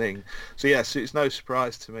 slightest thing. So yes, it's no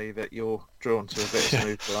surprise to me that you're drawn to a bit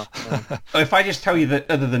of snooker. If I just tell you that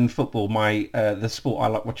other than football, the sport I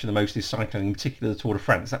like watching the most is cycling, in particular the Tour de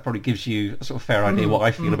France, that probably gives you a sort of fair idea what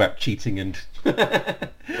I feel about cheating and...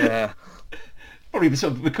 Yeah. Probably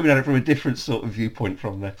sort of coming at it from a different sort of viewpoint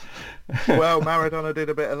from there. Well, Maradona did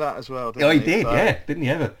a bit of that as well, didn't he? He did, yeah. Didn't he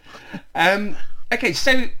ever? Okay,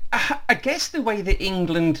 so I guess the way that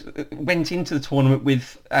England went into the tournament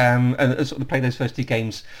with sort of played those first two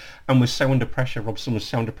games and was so under pressure, Robson was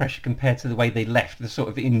so under pressure compared to the way they left, the sort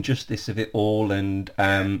of injustice of it all, and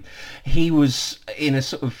he was in a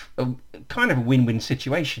sort of kind of a win-win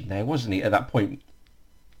situation there, wasn't he, at that point?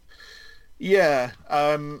 Yeah,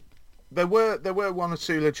 There were one or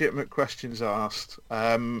two legitimate questions asked,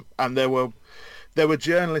 and there were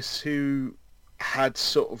journalists who had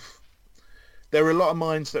sort of, there were a lot of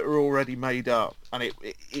minds that were already made up, and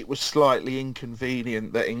it was slightly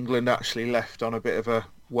inconvenient that England actually left on a bit of a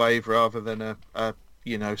wave rather than a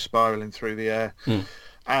spiralling through the air.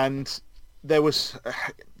 And there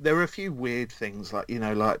were a few weird things like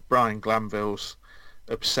Brian Glanville's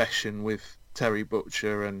obsession with Terry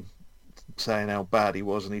Butcher and saying how bad he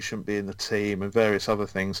was and he shouldn't be in the team and various other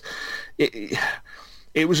things. It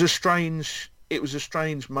was a strange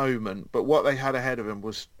moment, but what they had ahead of them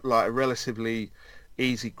was like a relatively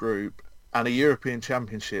easy group and a European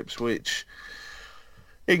Championships, which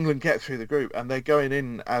England get through the group, and they're going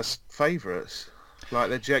in as favourites. Like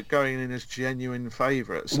they're going in as genuine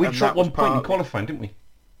favourites. We dropped 1 point in qualifying, didn't we?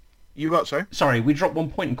 You what, sorry? Sorry, we dropped 1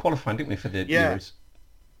 point in qualifying, didn't we, for the Euros?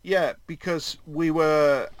 Yeah, because we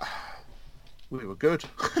were good.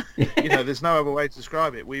 There's no other way to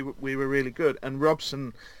describe it. We were really good, and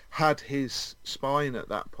Robson had his spine at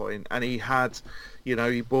that point, and he had,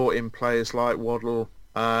 he brought in players like Waddle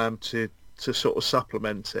to sort of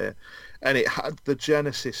supplement it, and it had the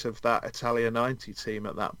genesis of that Italia 90 team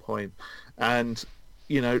at that point. And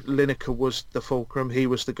Lineker was the fulcrum; he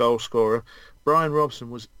was the goal scorer. Brian Robson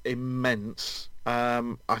was immense.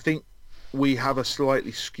 I think we have a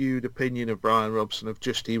slightly skewed opinion of Brian Robson of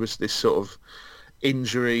just he was this sort of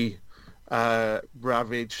injury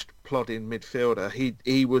ravaged plodding midfielder.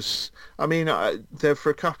 He was, there for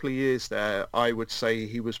a couple of years there, I would say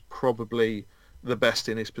he was probably the best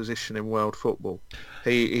in his position in world football.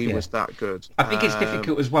 He was that good. I think it's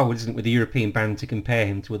difficult as well, isn't it, with the European ban to compare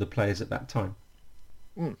him to other players at that time?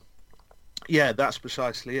 Yeah, that's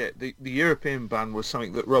precisely it. The European ban was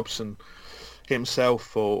something that Robson himself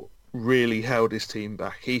thought really held his team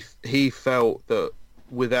back. He felt that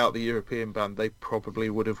without the European ban, they probably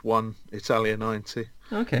would have won Italia 90.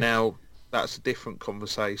 Okay. Now, that's a different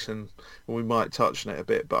conversation, and we might touch on it a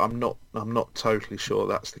bit, but I'm not totally sure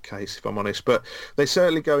that's the case, if I'm honest. But they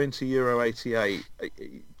certainly go into Euro 88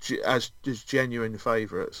 as genuine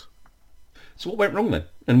favourites. So what went wrong then?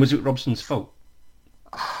 And was it Robson's fault?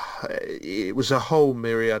 It was a whole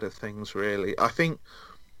myriad of things, really. I think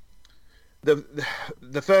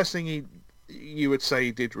the first thing you would say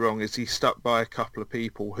he did wrong is he stuck by a couple of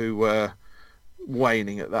people who were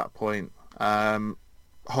waning at that point.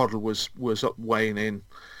 Hoddle was up waning.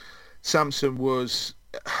 Sampson was,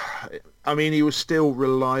 he was still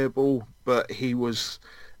reliable, but he was,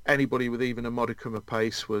 anybody with even a modicum of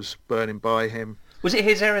pace was burning by him. Was it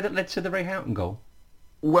his error that led to the Ray Houghton goal?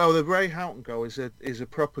 Well, the Ray Houghton goal is a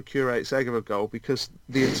proper curate's egg of a goal, because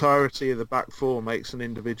the entirety of the back four makes an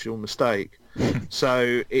individual mistake.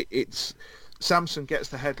 So it's Samson gets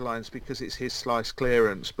the headlines because it's his slice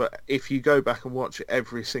clearance, but if you go back and watch it,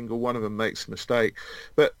 every single one of them makes a mistake.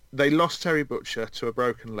 But they lost Terry Butcher to a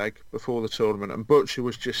broken leg before the tournament, and Butcher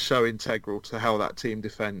was just so integral to how that team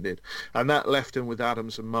defended. And that left him with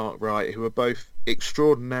Adams and Mark Wright, who are both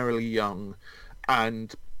extraordinarily young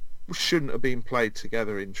and shouldn't have been played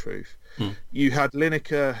together in truth. You had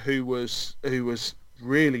Lineker, who was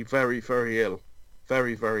really very, very ill,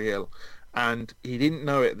 very, very ill. And he didn't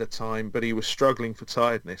know it at the time, but he was struggling for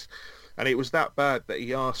tiredness. And it was that bad that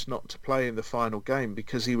he asked not to play in the final game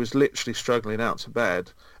because he was literally struggling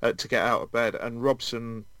to get out of bed. And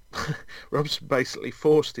Robson basically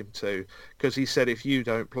forced him to, because he said, if you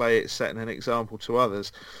don't play, it's setting an example to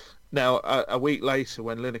others. Now, a week later,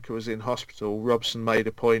 when Lineker was in hospital, Robson made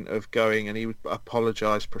a point of going, and he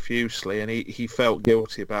apologised profusely, and he felt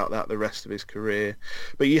guilty about that the rest of his career.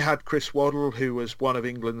 But you had Chris Waddle, who was one of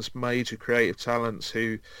England's major creative talents,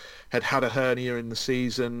 who had had a hernia in the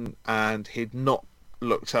season, and he'd not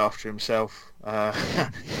looked after himself,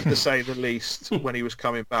 to say the least, when he was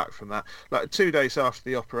coming back from that. Like 2 days after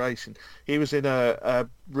the operation, he was in a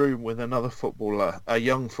room with another footballer, a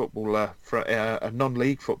young footballer, a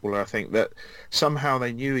non-league footballer, I think, that somehow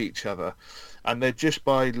they knew each other. And they'd just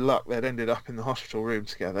by luck, they'd ended up in the hospital room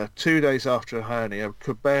together. 2 days after a hernia,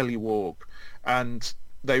 could barely walk. And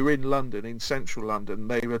they were in London, in central London.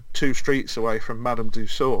 They were 2 streets away from Madame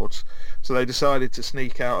Tussauds. So they decided to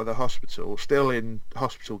sneak out of the hospital, still in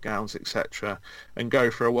hospital gowns, etc., and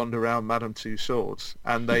go for a wander around Madame Tussauds.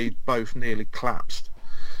 And they both nearly collapsed.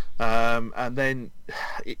 And then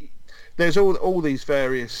there's all these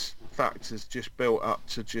various factors just built up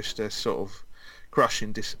to just a sort of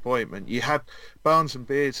crushing disappointment. You had Barnes and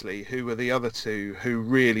Beardsley, who were the other two who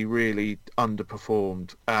really, really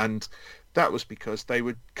underperformed. And that was because they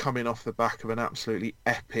were coming off the back of an absolutely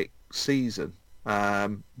epic season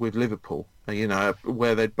with Liverpool,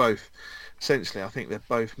 where they'd both, essentially, I think they'd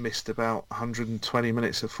both missed about 120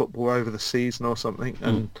 minutes of football over the season or something.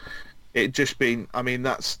 And it just been, I mean,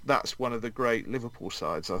 that's one of the great Liverpool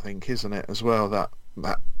sides, I think, isn't it, as well,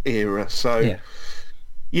 that era. So,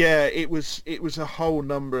 yeah, it was a whole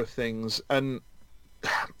number of things. And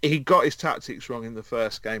he got his tactics wrong in the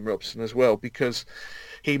first game, Robson, as well, because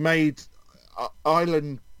he made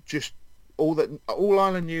Ireland just all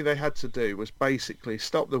Ireland knew they had to do was basically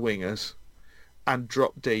stop the wingers and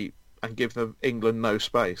drop deep and give them England no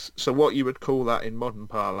space. So what you would call that in modern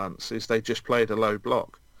parlance is they just played a low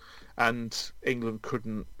block and England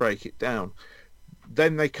couldn't break it down.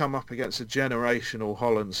 Then they come up against a generational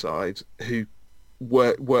Holland side who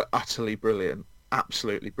were utterly brilliant,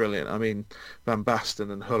 absolutely brilliant. I mean, Van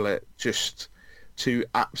Basten and Hullet, just 2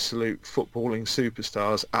 absolute footballing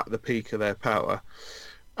superstars at the peak of their power.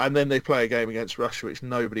 And then they play a game against Russia, which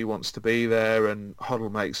nobody wants to be there, and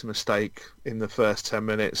Hoddle makes a mistake in the first 10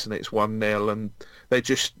 minutes, and it's 1-0, and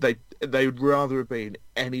they would rather have been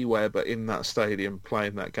anywhere but in that stadium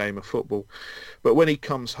playing that game of football. But when he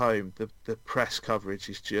comes home, the press coverage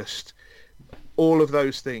is just all of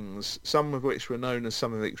those things, some of which were known and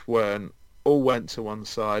some of which weren't, all went to one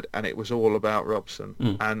side, and it was all about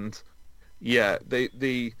Robson. And yeah,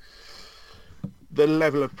 the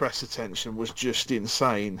level of press attention was just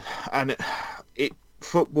insane, and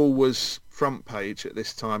football was front page at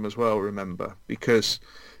this time as well. Remember, because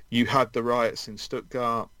you had the riots in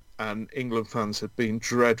Stuttgart, and England fans had been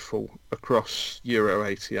dreadful across Euro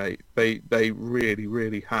 '88. They really,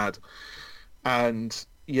 really had, and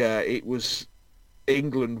yeah, it was. The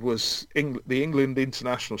England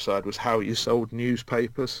international side was how you sold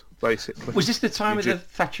newspapers, basically. Was this the time of the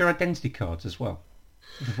Thatcher identity cards as well?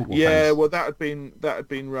 Yeah, fans? Well, that had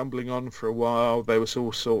been rumbling on for a while. There was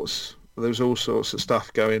all sorts of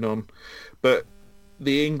stuff going on, but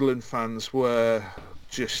the England fans were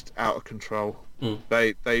just out of control.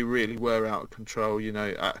 They really were out of control.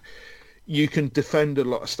 You can defend a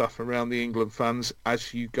lot of stuff around the England fans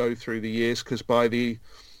as you go through the years, because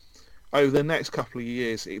over the next couple of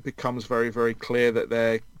years, it becomes very, very clear that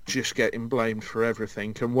they're just getting blamed for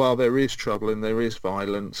everything. And while there is trouble and there is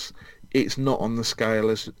violence, it's not on the scale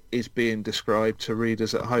as is being described to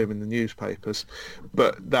readers at home in the newspapers.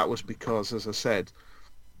 But that was because, as I said,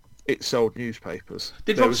 it sold newspapers.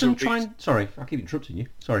 Did Robson try and... Sorry, I keep interrupting you.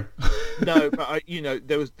 Sorry. No, but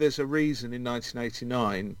there's a reason in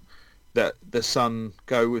 1989 that the Sun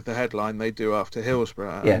go with the headline they do after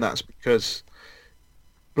Hillsborough, and that's because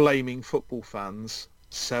blaming football fans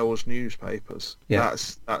sells newspapers.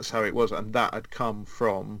 That's how it was, and that had come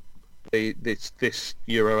from this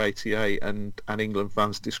Euro '88 and England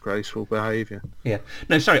fans' disgraceful behaviour. Yeah.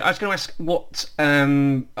 No, sorry. I was going to ask what.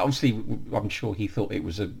 Obviously, I'm sure he thought it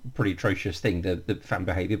was a pretty atrocious thing, the fan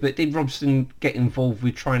behaviour. But did Robson get involved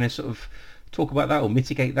with trying to sort of talk about that or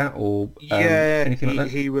mitigate that or anything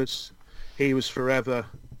like that? He was forever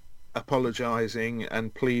apologising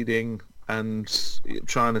and pleading and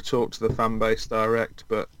trying to talk to the fan base direct,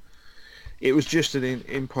 but it was just an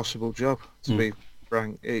impossible job, to be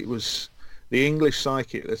frank. It was the English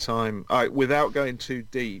psyche at the time. Without going too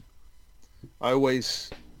deep, I always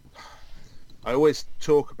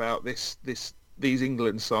talk about these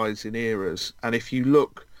England sides in eras, and if you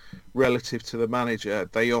look relative to the manager,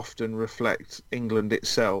 they often reflect England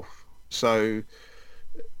itself. So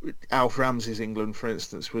Alf Ramsey's England, for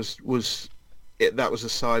instance, that was a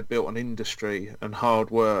side built on industry and hard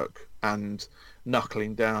work and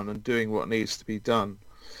knuckling down and doing what needs to be done.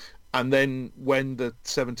 And then when the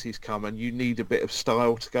 70s come and you need a bit of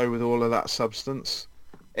style to go with all of that substance,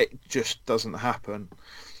 it just doesn't happen.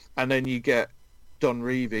 And then you get Don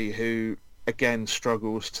Revie, who again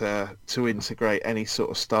struggles to integrate any sort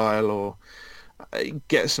of style or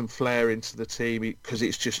get some flair into the team because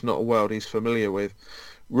it's just not a world he's familiar with.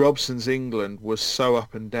 Robson's England was so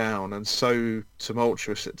up and down and so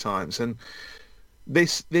tumultuous at times, and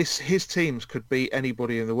his teams could beat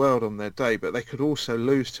anybody in the world on their day, but they could also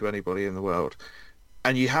lose to anybody in the world.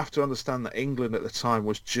 And you have to understand that England at the time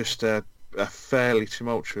was just a fairly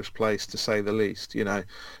tumultuous place, to say the least. You know,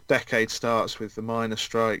 decade starts with the miners'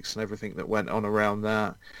 strikes and everything that went on around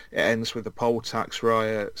that. It ends with the poll tax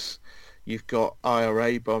riots. You've got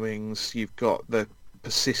IRA bombings. You've got the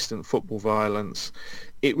persistent football violence.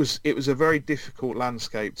 It was a very difficult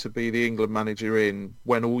landscape to be the England manager in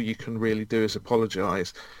when all you can really do is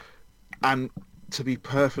apologise. And to be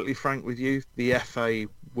perfectly frank with you, the FA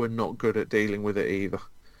were not good at dealing with it either.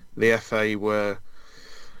 The FA were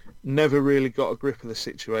never really got a grip of the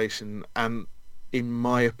situation, and in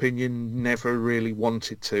my opinion never really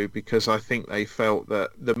wanted to, because I think they felt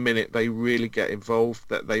that the minute they really get involved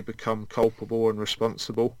that they become culpable and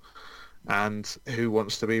responsible, and who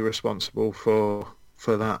wants to be responsible for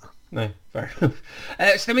that? No, fair enough.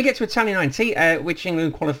 So then we get to Italia 90, which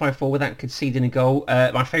England qualified for without conceding a goal.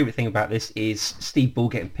 My favourite thing about this is Steve Bull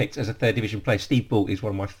getting picked as a third division player. Steve Bull is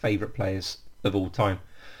one of my favourite players of all time.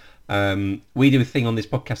 We do a thing on this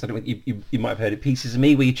podcast, I don't know, you might have heard it, Pieces of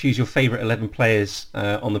Me, where you choose your favourite 11 players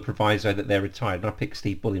on the proviso that they're retired. And I picked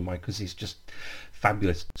Steve Bull in mine because he's just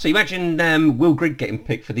fabulous. So you imagine Will Grigg getting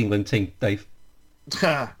picked for the England team, Dave.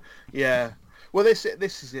 Yeah. Well, this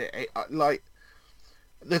is it. Like,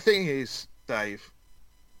 the thing is, Dave,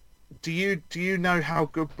 do you know how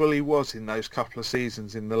good Bully was in those couple of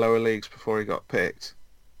seasons in the lower leagues before he got picked?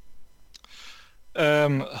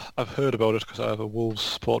 I've heard about it because I have a Wolves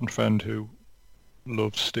supporting friend who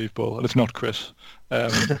loves Steve Bull, and it's not Chris.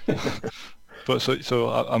 But so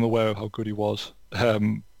I'm aware of how good he was.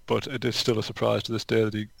 But it is still a surprise to this day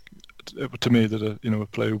that to me that a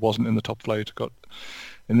player who wasn't in the top flight got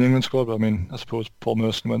in the England squad. But I mean, I suppose Paul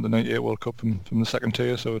Merson went to the '98 World Cup from the second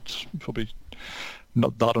tier, so it's probably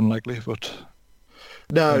not that unlikely. But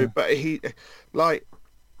no, but he's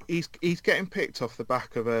getting picked off the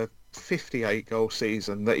back of a 58 goal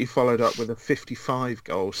season that he followed up with a 55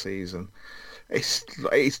 goal season.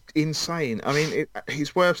 It's insane. I mean,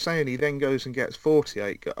 it's worth saying he then goes and gets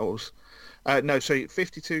 48 goals.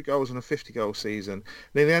 52 goals in a 50 goal season. And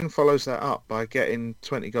he then follows that up by getting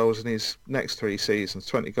 20 goals in his next 3 seasons,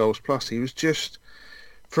 20 goals plus. He was just,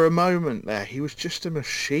 for a moment there, he was just a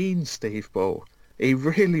machine, Steve Bull. He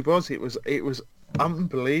really was. It was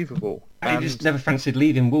unbelievable. And he just never fancied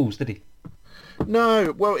leaving Wolves, did he?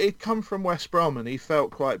 No, well, he'd come from West Brom and he felt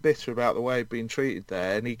quite bitter about the way he'd been treated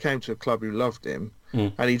there, and he came to a club who loved him,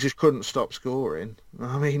 and he just couldn't stop scoring.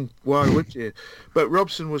 I mean, why would you? But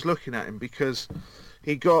Robson was looking at him because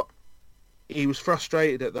he was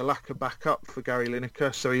frustrated at the lack of backup for Gary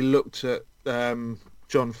Lineker, so he looked at John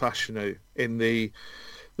Fashanu in the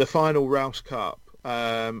final Rouse Cup.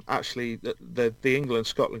 Actually, the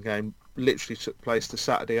England-Scotland game literally took place the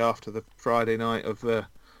Saturday after the Friday night of the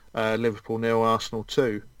Liverpool 0 Arsenal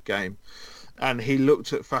 2 game, and he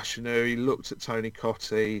looked at Fashanu, he looked at Tony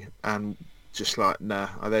Cottee, and just like, nah,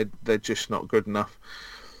 they're just not good enough.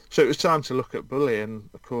 So it was time to look at Bully, and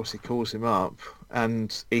of course he calls him up,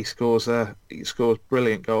 and he scores a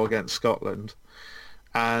brilliant goal against Scotland.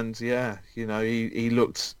 And yeah,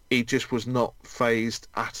 he just was not phased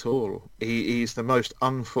at all. He's the most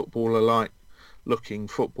unfootballer-like looking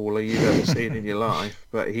footballer you've ever seen in your life,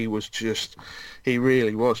 but he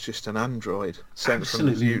really was just an android sent from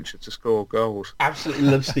the future to score goals. Absolutely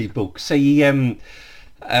love Steve Bull. So he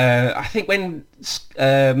I think when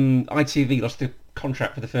ITV lost the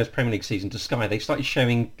contract for the first Premier League season to Sky, they started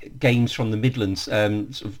showing games from the Midlands,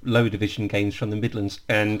 sort of lower division games from the Midlands,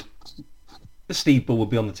 and Steve Bull would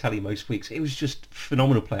be on the telly most weeks. It was just a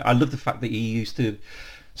phenomenal player. I love the fact that he used to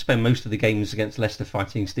spend most of the games against Leicester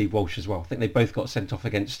fighting Steve Walsh as well. I think they both got sent off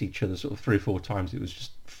against each other sort of 3 or 4 times. It was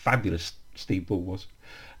just fabulous, Steve Bull was.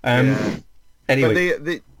 Anyway.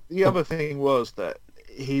 But the other thing was that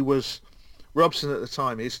he was... Robson at the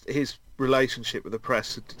time, his relationship with the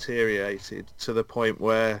press had deteriorated to the point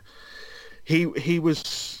where he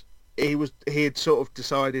had sort of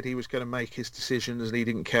decided he was going to make his decisions and he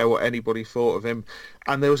didn't care what anybody thought of him.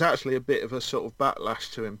 And there was actually a bit of a sort of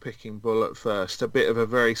backlash to him picking Bull at first, a bit of a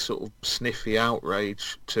very sort of sniffy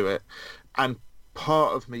outrage to it. And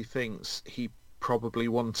part of me thinks he probably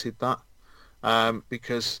wanted that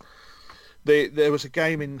because there was a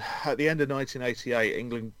game at the end of 1988,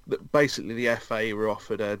 England, basically the FA were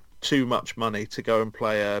offered too much money to go and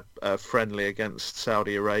play a friendly against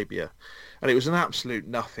Saudi Arabia. And it was an absolute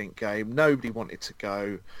nothing game. Nobody wanted to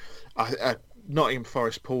go. Nottingham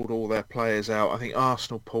Forest pulled all their players out. I think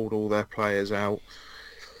Arsenal pulled all their players out.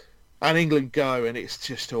 And England go, and it's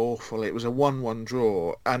just awful. It was a 1-1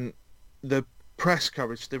 draw. And the press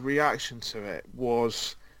coverage, the reaction to it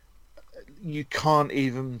was... You can't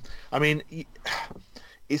even... I mean,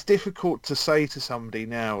 it's difficult to say to somebody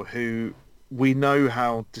now who we know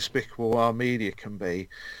how despicable our media can be,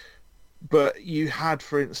 but you had,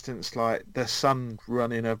 for instance, like The Sun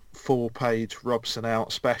running a 4-page Robson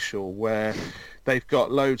out special where they've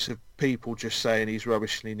got loads of people just saying he's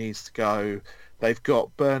rubbish and he needs to go. They've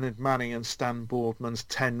got Bernard Manning and Stan Boardman's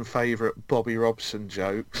 10 favourite Bobby Robson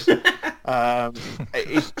jokes.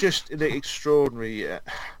 It's just extraordinary...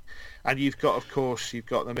 And you've got, of course,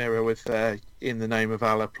 the Mirror with "In the Name of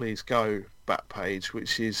Allah, Please Go" back page,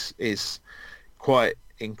 which is quite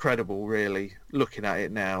incredible, really, looking at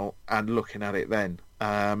it now and looking at it then.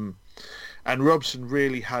 And Robson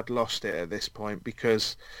really had lost it at this point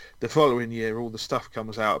because the following year, all the stuff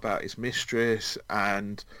comes out about his mistress,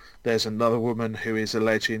 and there's another woman who is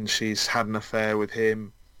alleging she's had an affair with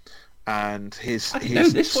him, and his. I didn't know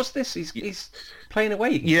this was this. He's playing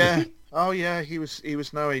away. Yeah. Oh yeah, he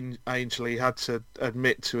was no angel. He had to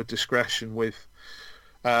admit to a discretion with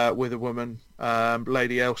a woman.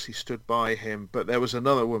 Lady Elsie stood by him, but there was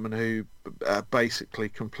another woman who basically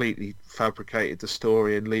completely fabricated the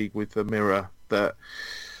story in league with the Mirror. That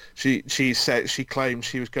she claimed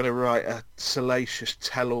she was going to write a salacious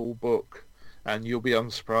tell-all book, and you'll be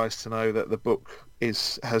unsurprised to know that the book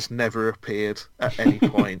has never appeared at any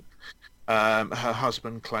point. Her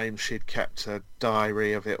husband claims she'd kept a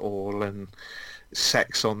diary of it all and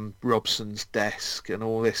sex on Robson's desk and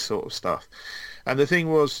all this sort of stuff. And the thing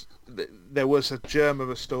was, there was a germ of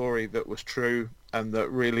a story that was true and that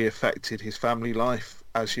really affected his family life,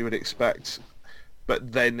 as you would expect.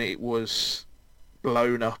 But then it was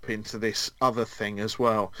blown up into this other thing as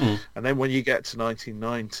well. And then when you get to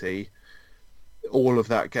 1990... all of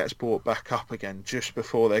that gets brought back up again just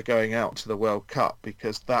before they're going out to the World Cup,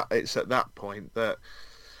 because it's at that point that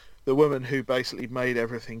the woman who basically made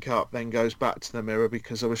everything up then goes back to the Mirror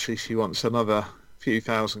because obviously she wants another few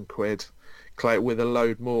 £1,000 with a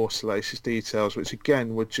load more salacious details, which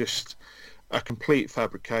again were just a complete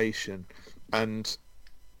fabrication. And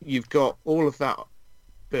you've got all of that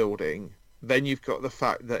building, then you've got the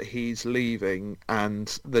fact that he's leaving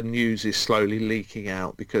and the news is slowly leaking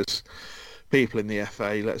out because people in the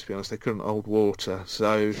FA, let's be honest, they couldn't hold water.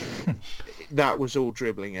 So that was all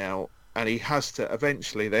dribbling out. And he has to,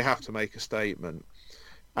 eventually, they have to make a statement.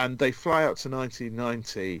 And they fly out to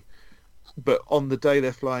 1990. But on the day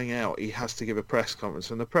they're flying out, he has to give a press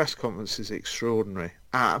conference. And the press conference is extraordinary,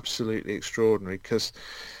 absolutely extraordinary, because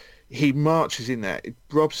he marches in there.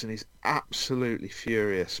 Robson is absolutely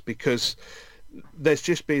furious because there's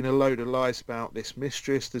just been a load of lies about this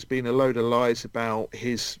mistress. There's been a load of lies about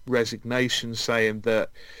his resignation, saying that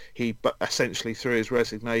he essentially threw his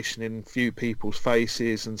resignation in few people's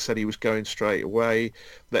faces and said he was going straight away,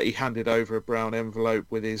 that he handed over a brown envelope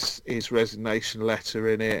with his resignation letter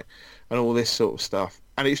in it and all this sort of stuff.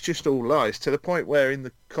 And it's just all lies, to the point where in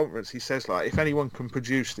the conference he says, like, if anyone can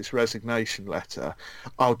produce this resignation letter,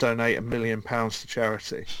 I'll donate £1 million to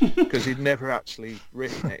charity. Because he'd never actually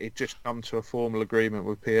written it. He'd just come to a formal agreement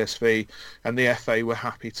with PSV, and the FA were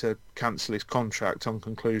happy to cancel his contract on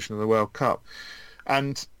conclusion of the World Cup.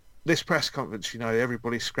 And this press conference,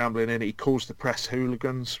 everybody's scrambling in. He calls the press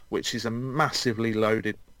hooligans, which is a massively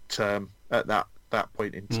loaded term at that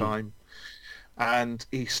point in time. And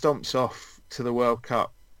he stomps off to the World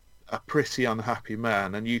Cup a pretty unhappy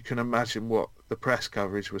man, and you can imagine what the press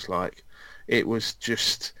coverage was like. It was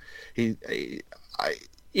just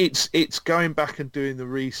it's going back and doing the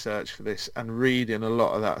research for this and reading a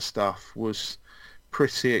lot of that stuff was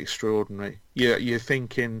pretty extraordinary. You're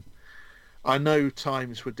thinking, I know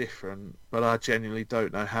times were different, but I genuinely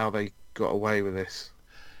don't know how they got away with this.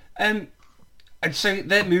 And so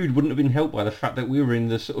their mood wouldn't have been helped by the fact that we were in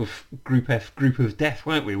the sort of Group F, group of death,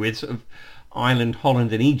 weren't we, with sort of Ireland,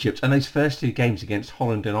 Holland and Egypt. And those first two games against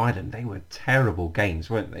Holland and Ireland, they were terrible games,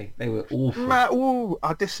 weren't they? They were awful.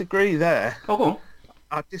 I disagree there. Oh, go on.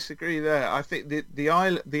 I disagree there. I think the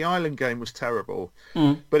Ireland game was terrible,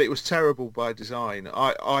 but it was terrible by design.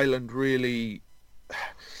 Ireland knew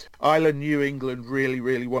England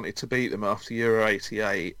really wanted to beat them after Euro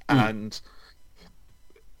 '88, and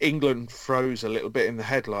England froze a little bit in the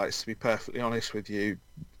headlights, to be perfectly honest with you.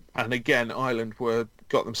 And again, Ireland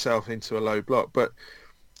got themselves into a low block. But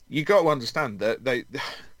you got to understand that that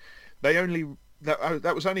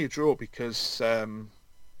was only a draw because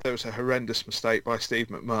there was a horrendous mistake by Steve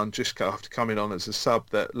McMahon just after coming on as a sub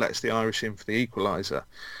that lets the Irish in for the equaliser.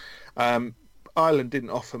 Ireland didn't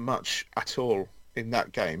offer much at all in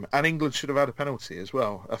that game, and England should have had a penalty as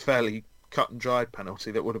well, a fairly cut and dried penalty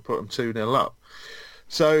that would have put them 2-0 up.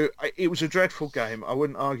 So it was a dreadful game. I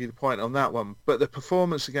wouldn't argue the point on that one, but the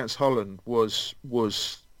performance against Holland was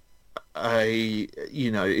a,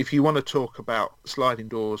 if you want to talk about sliding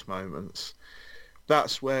doors moments,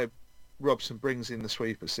 that's where Robson brings in the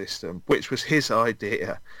sweeper system, which was his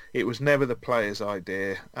idea. It was never the players'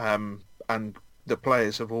 idea, and the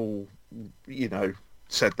players have all,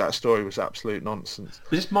 said that story was absolute nonsense.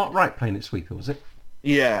 Was this Mark Wright playing at sweeper, was it?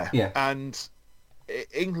 Yeah. And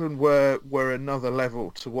England were another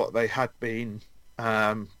level to what they had been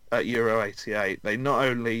at Euro '88. They not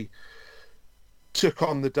only took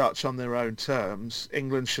on the Dutch on their own terms,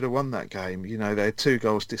 England should have won that game. They had 2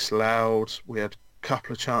 goals disallowed. We had a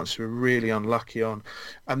couple of chances we were really unlucky on.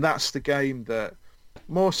 And that's the game that,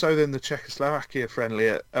 more so than the Czechoslovakia friendly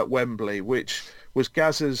at Wembley, which was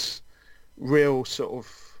Gazza's real sort of,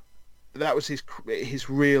 that was his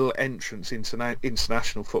real entrance into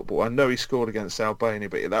international football. I know he scored against Albania,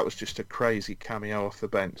 but that was just a crazy cameo off the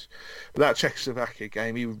bench. But that Czechoslovakia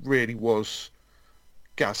game, he really was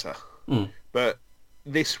Gazza. But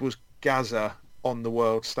this was Gazza on the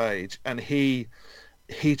world stage, and he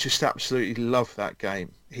just absolutely loved that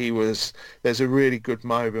game. There's a really good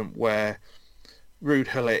moment where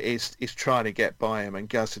Ruud Gullit is trying to get by him, and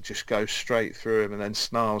Gazza just goes straight through him and then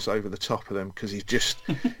snarls over the top of them because he's just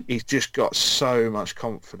got so much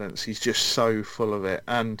confidence. He's just so full of it.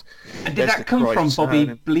 And did that come from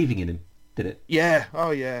Bobby believing in him? Did it? Yeah.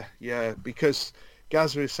 Oh yeah. Because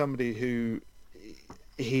Gazza is somebody who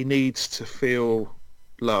he needs to feel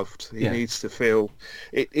loved. He needs to feel.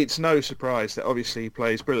 It's no surprise that obviously he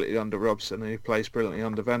plays brilliantly under Robson and he plays brilliantly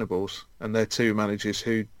under Venables, and they're 2 managers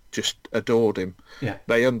who just adored him. Yeah.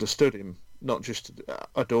 They understood him, not just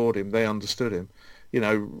adored him, they understood him.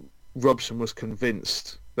 Robson was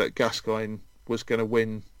convinced that Gascoigne was going to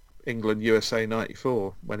win England USA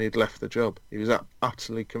 94 when he'd left the job. He was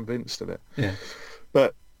utterly convinced of it. Yeah.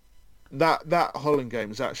 But that Holland game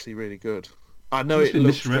was actually really good. I know it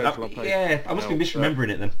looks dreadful. I must be misremembering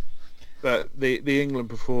it then. But the England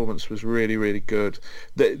performance was really, really good.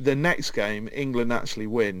 The next game, England actually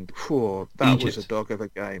win. That was a dog of a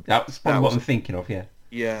game. That's probably what I'm thinking of, yeah.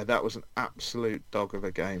 Yeah, that was an absolute dog of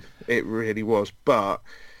a game. It really was. But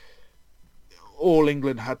all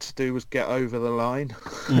England had to do was get over the line,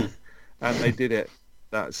 and they did it.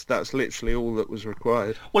 That's literally all that was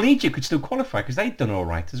required. Well, Egypt could still qualify because they'd done all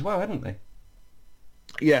right as well, hadn't they?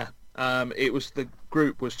 Yeah. The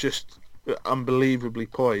group was just unbelievably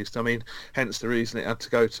poised. I mean, hence the reason it had to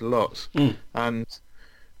go to lots. And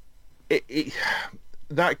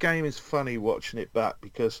that game is funny watching it back,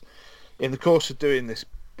 because in the course of doing this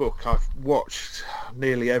book, I've watched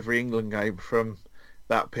nearly every England game from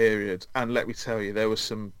that period, and let me tell you, there were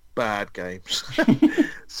some bad games.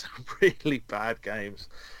 Some really bad games.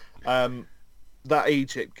 That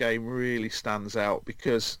Egypt game really stands out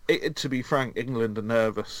because, to be frank, England are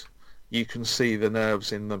nervous. You can see the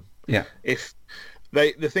nerves in them. Yeah.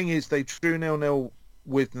 The thing is, they drew 0-0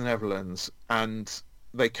 with the Netherlands, and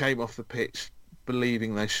they came off the pitch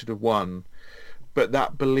believing they should have won, but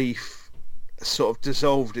that belief sort of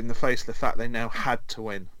dissolved in the face of the fact they now had to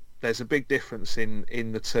win. There's a big difference in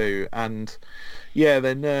the two, and yeah,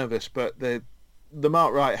 they're nervous, but the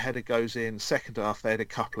Mark Wright header goes in. Second half, they had a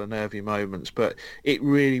couple of nervy moments, but it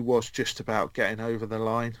really was just about getting over the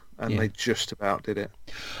line, and they just about did it.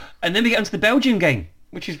 And then we get onto the Belgian game,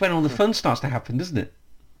 which is when all the fun starts to happen, doesn't it?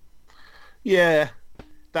 Yeah.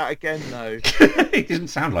 that again, though. It doesn't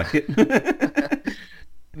sound like it.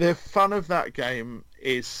 The fun of that game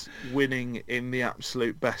is winning in the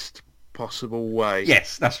absolute best possible way.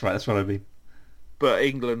 Yes, that's right. That's what I mean. But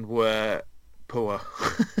England were poor.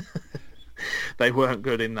 They weren't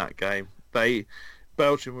good in that game.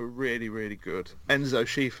 Belgium were really, really good. Enzo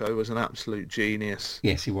Scifo was an absolute genius.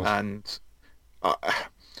 Yes, he was. And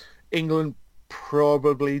England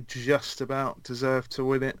probably just about deserved to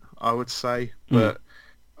win it, I would say. But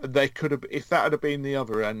they could have, if that had been the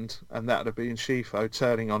other end, and that had been Scifo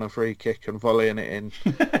turning on a free kick and volleying it in,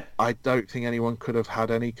 I don't think anyone could have had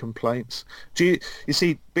any complaints. You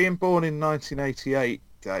see, being born in 1988,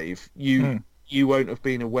 Dave, you won't have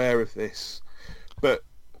been aware of this, but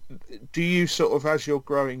do you sort of, as you're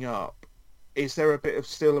growing up, is there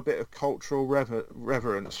still a bit of cultural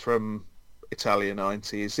reverence from Italia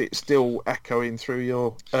 90? Is it still echoing through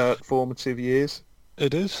your formative years?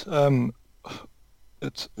 It is.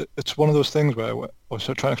 It's one of those things where I was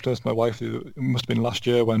trying to explain to my wife. It must have been last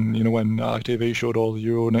year when ITV showed all the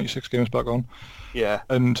Euro '96 games back on. Yeah.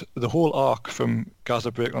 And the whole arc from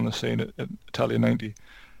Gaza breaking on the scene at Italia 90,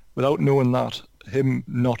 without knowing that, him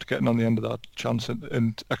not getting on the end of that chance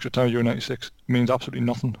in extra time Euro '96 means absolutely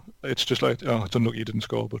nothing. It's just like, oh, it's unlucky he didn't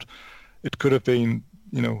score, but it could have been,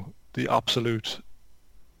 the absolute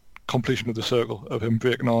completion of the circle of him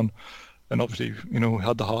breaking on. And obviously,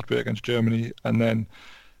 had the heartbreak against Germany, and then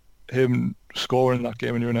him scoring that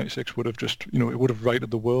game in Euro '96 would have just, it would have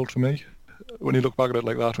righted the world for me. When you look back at it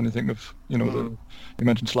like that, when you think of, you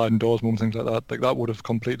mentioned sliding doors moment, things like that, that would have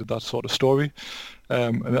completed that sort of story.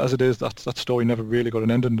 And as it is, that story never really got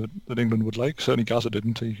an ending that England would like. Certainly Gaza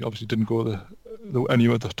didn't. He obviously didn't go any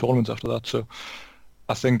of the tournaments after that. So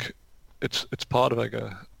I think it's part of like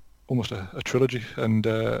almost a trilogy. And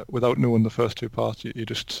without knowing the first two parts, you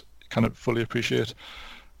just kind of fully appreciate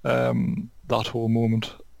that whole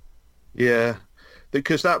moment. Yeah,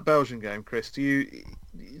 because that Belgian game, Chris,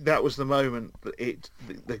 that was the moment that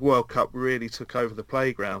the World Cup really took over the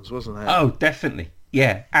playgrounds, wasn't it? Oh, definitely.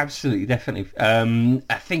 Yeah, absolutely, definitely.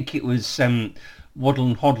 I think it was Waddle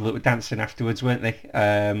and Hoddle that were dancing afterwards, weren't they?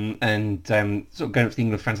 And sort of going up to the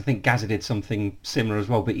England fans. I think Gaza did something similar as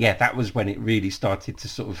well. But yeah, that was when it really started to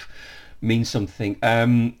sort of mean something.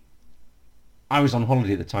 I was on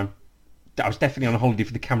holiday at the time. I was definitely on a holiday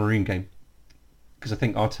for the Cameroon game, because I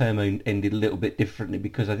think our term ended a little bit differently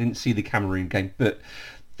because I didn't see the Cameroon game. But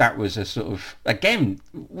that was a sort of, again,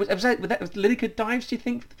 was that Lineker dives, do you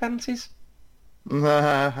think, for the penalties?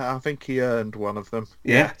 I think he earned one of them.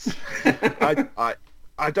 Yeah. Yes.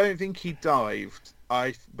 I don't think he dived.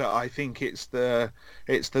 But I think it's the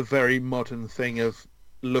very modern thing of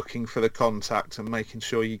looking for the contact and making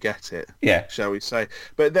sure you get it. Yeah. Shall we say?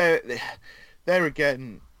 But there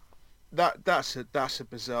again, that's a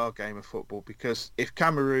bizarre game of football, because if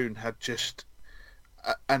Cameroon had just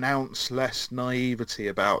an ounce less naivety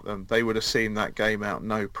about them, they would have seen that game out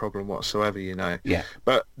no problem whatsoever, Yeah.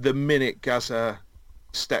 But the minute Gaza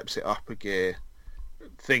steps it up a gear,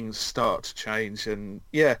 things start to change. And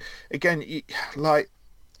yeah, again, like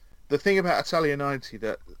the thing about Italia 90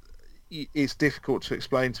 that is difficult to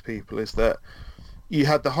explain to people is that you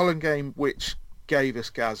had the Holland game, which gave us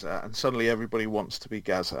Gaza, and suddenly everybody wants to be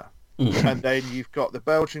Gaza. And then you've got the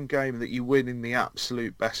Belgian game that you win in the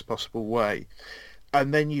absolute best possible way.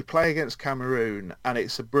 And then you play against Cameroon, and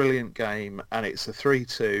it's a brilliant game, and it's a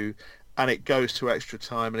 3-2, and it goes to extra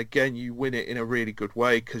time. And again, you win it in a really good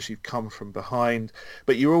way because you've come from behind.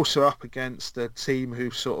 But you're also up against a team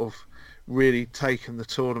who've sort of really taken the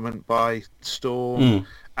tournament by storm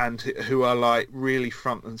and who are like really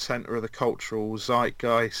front and centre of the cultural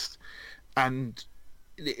zeitgeist. And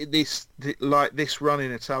this run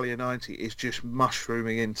in Italia 90 is just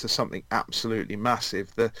mushrooming into something absolutely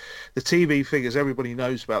massive. The TV figures, everybody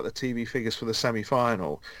knows about the TV figures for the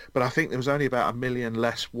semi-final, but I think there was only about 1 million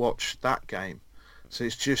less watched that game. So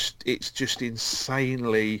it's just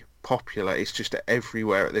insanely popular. It's just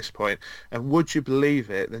everywhere at this point. And would you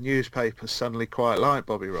believe it, the newspapers suddenly quite like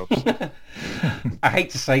Bobby Robson. I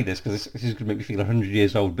hate to say this because this is going to make me feel 100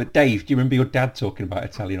 years old, but Dave, do you remember your dad talking about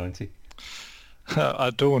Italia 90? I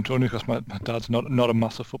don't, only because my dad's not a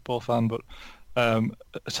massive football fan, but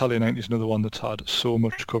Italia 90 is another one that's had so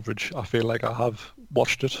much coverage. I feel like I have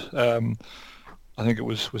watched it. I think it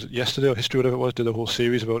was it yesterday or history, whatever it was, did a whole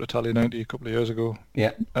series about Italia 90 a couple of years ago.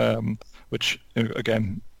 Yeah. Which,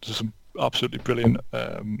 again, there's some absolutely brilliant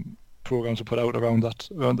programs to put out around the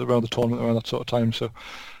tournament, around that sort of time. So,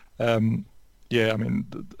 yeah, I mean,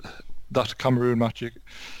 that Cameroon match, you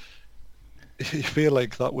feel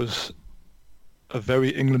like that was a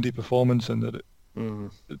very Englandy performance, and that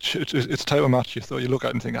It's type of match you look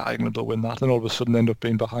at and think, England will win that, and all of a sudden end up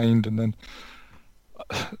being behind, and then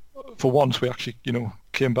for once we actually,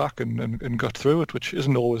 came back and got through it, which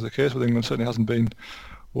isn't always the case with England. Certainly hasn't been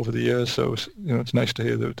over the years. So it's nice to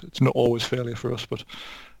hear that it's not always failure for us, but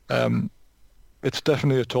it's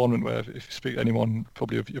definitely a tournament where if you speak to anyone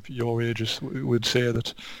probably of your ages would say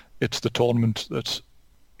that it's the tournament that's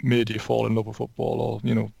made you fall in love with football,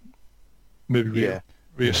 or maybe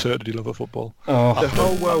reasserted your love of football. The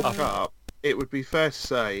whole World Cup, it would be fair to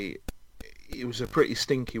say, it was a pretty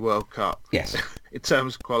stinky World Cup. Yes. In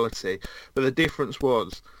terms of quality. But the difference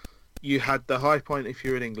was you had the high point if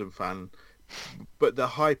you're an England fan, but the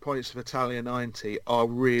high points of Italia 90 are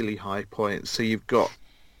really high points. So you've got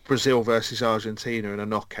Brazil versus Argentina in a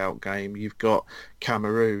knockout game. You've got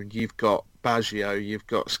Cameroon. You've got Baggio. You've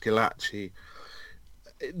got Schillaci.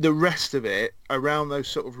 The rest of it, around those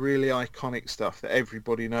sort of really iconic stuff that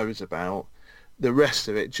everybody knows about, the rest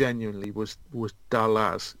of it genuinely was dull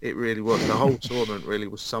as. It really was. The whole tournament really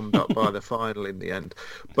was summed up by the final in the end.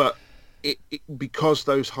 But because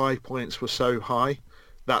those high points were so high,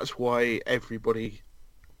 that's why everybody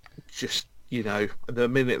just, the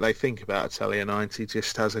minute they think about Italia 90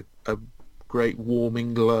 just has a great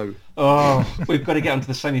warming glow. Oh, we've got to get onto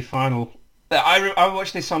the semi-final. I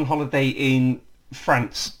watched this on holiday in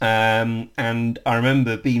France, and I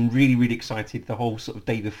remember being really, really excited the whole sort of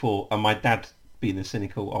day before, and my dad, being the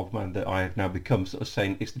cynical old man that I have now become, sort of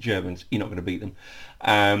saying, it's the Germans, you're not going to beat them.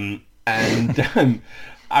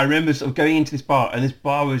 I remember sort of going into this bar, and this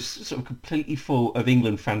bar was sort of completely full of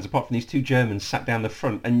England fans, apart from these two Germans sat down the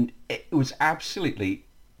front, and it was absolutely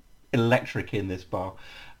electric in this bar.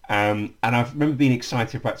 And I remember being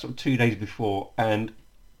excited about sort of 2 days before, and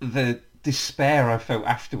the despair I felt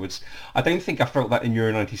afterwards. I don't think I felt that in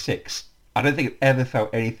Euro 96. I don't think I've ever felt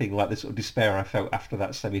anything like the sort of despair I felt after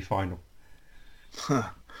that semi-final.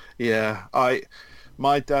 Yeah,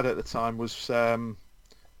 my dad at the time was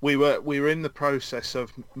we were in the process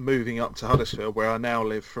of moving up to Huddersfield, where I now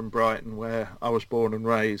live, from Brighton, where I was born and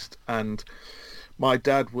raised, and my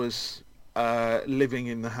dad was living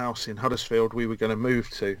in the house in Huddersfield we were going to move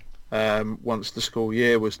to once the school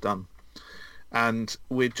year was done, and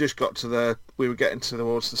we'd just we were getting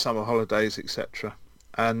towards the summer holidays, etc.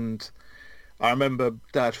 And I remember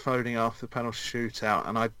Dad phoning after the penalty shootout,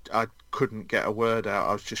 and I couldn't get a word out.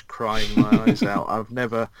 I was just crying my eyes out. I've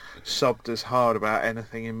never sobbed as hard about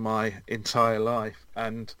anything in my entire life.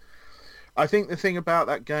 And I think the thing about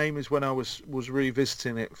that game is, when I was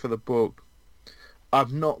revisiting it for the book,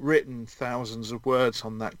 I've not written thousands of words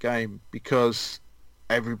on that game because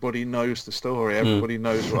everybody knows the story. Everybody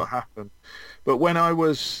knows what happened. But when I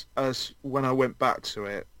went back to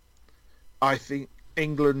it, I think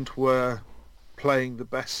England were playing the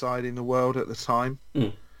best side in the world at the time.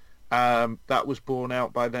 That was borne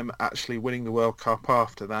out by them actually winning the World Cup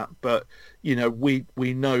after that. But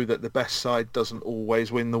we know that the best side doesn't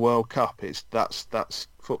always win the World Cup. That's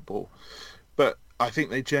football. But I think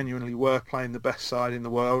they genuinely were playing the best side in the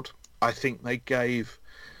world. I think they gave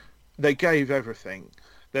everything.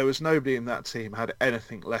 There was nobody in that team had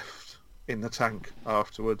anything left in the tank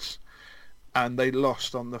afterwards, and they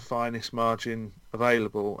lost on the finest margin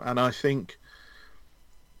available. And I think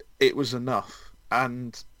it was enough.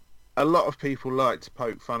 And a lot of people like to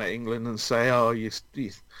poke fun at England and say, "Oh, you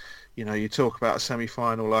talk about a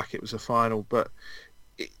semi-final like it was a final," but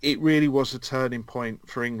it really was a turning point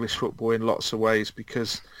for English football in lots of ways,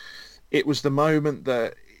 because it was the moment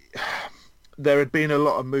that there had been a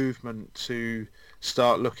lot of movement to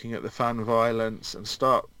start looking at the fan violence and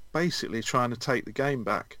start basically trying to take the game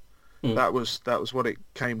back. That was what it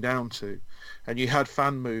came down to. And you had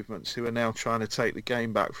fan movements who are now trying to take the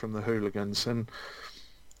game back from the hooligans. And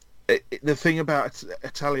the thing about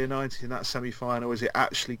Italia 90 in that semi-final is it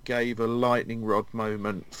actually gave a lightning rod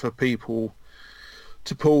moment for people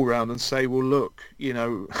to pull round and say, well, look,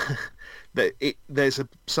 that there's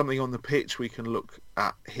something on the pitch we can look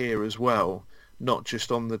at here as well, not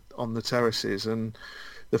just on the terraces. And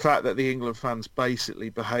the fact that the England fans basically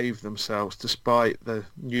behaved themselves despite the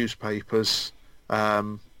newspapers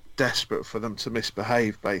desperate for them to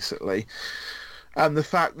misbehave, basically. And the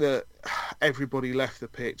fact that everybody left the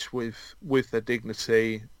pitch with their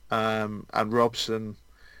dignity, and Robson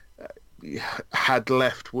had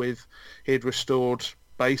left with, he'd restored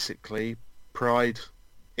basically pride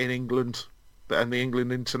in England and the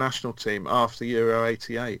England international team after Euro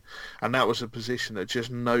 88. And that was a position that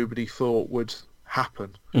just nobody thought would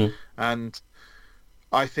happen. And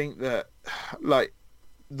I think that, like,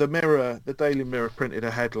 the Daily Mirror printed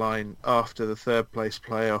a headline after the third place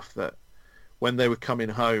playoff that when they were coming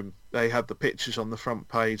home, they had the pictures on the front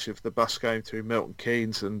page of the bus going through Milton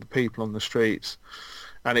Keynes and the people on the streets,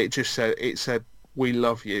 and it said, "We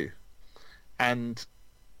love you." And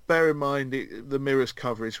bear in mind, the Mirror's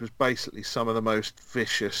coverage was basically some of the most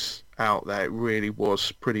vicious out there. It really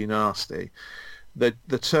was pretty nasty. The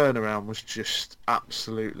turnaround was just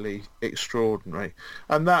absolutely extraordinary,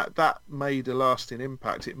 and that made a lasting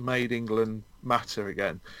impact. It made England matter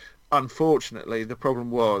again. Unfortunately, the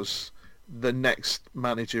problem was the next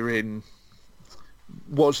manager in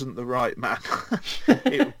wasn't the right man.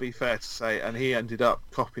 It would be fair to say, and he ended up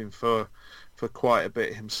copping for quite a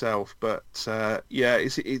bit himself. But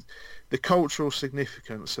the cultural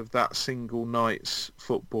significance of that single night's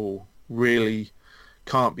football really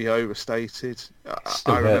can't be overstated.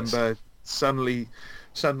 I remember suddenly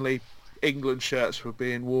England shirts were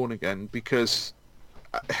being worn again because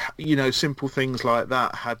simple things like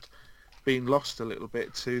that had been lost a little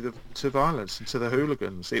bit to violence and to the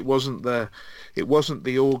hooligans. It wasn't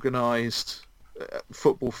the organised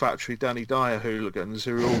football factory Danny Dyer hooligans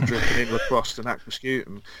who were all drinking in lacrosse and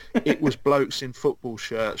aquascutum. It was blokes in football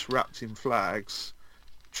shirts wrapped in flags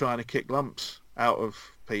trying to kick lumps out of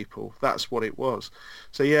people. That's what it was.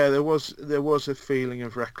 So yeah, there was a feeling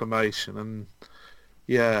of reclamation, and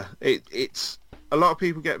yeah, it's a lot of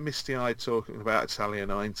people get misty-eyed talking about Italia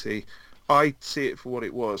 90. I see it for what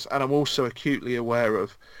it was, and I'm also acutely aware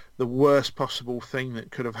of the worst possible thing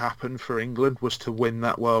that could have happened for England was to win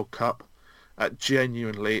that World Cup.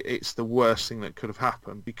 Genuinely, it's the worst thing that could have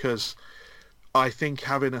happened, because I think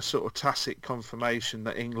having a sort of tacit confirmation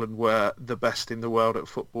that England were the best in the world at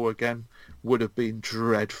football again would have been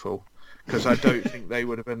dreadful, because I don't think they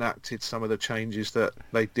would have enacted some of the changes that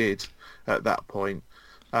they did at that point.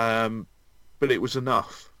 But it was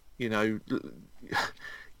enough,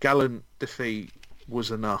 gallant defeat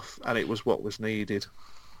was enough, and it was what was needed.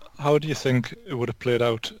 How do you think it would have played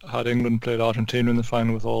out had England played Argentina in the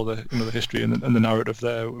final with all the the history and the narrative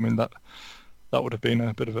there? I mean, that would have been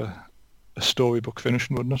a bit of a storybook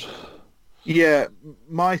finishing, wouldn't it? Yeah,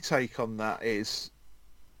 my take on that is,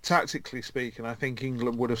 tactically speaking, I think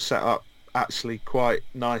England would have set up actually quite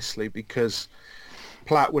nicely, because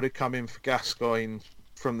Platt would have come in for Gascoigne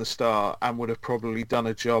from the start and would have probably done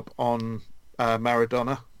a job on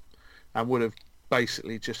Maradona and would have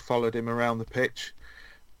basically just followed him around the pitch.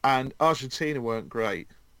 And Argentina weren't great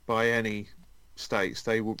by any states.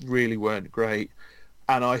 They really weren't great.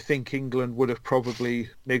 And I think England would have probably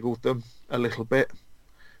niggled them a little bit.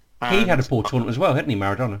 He had a poor tournament as well, hadn't he,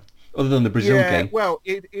 Maradona? Other than the Brazil game. Well,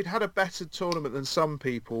 it had a better tournament than some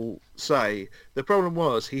people say. The problem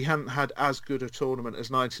was he hadn't had as good a tournament as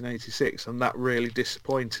 1986, and that really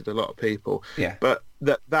disappointed a lot of people. Yeah. But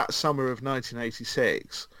that summer of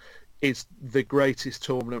 1986 is the greatest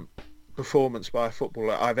tournament performance by a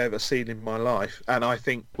footballer I've ever seen in my life, and I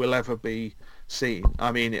think will ever be seen.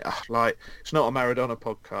 I mean, it's not a Maradona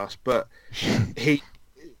podcast, but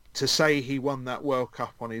to say he won that World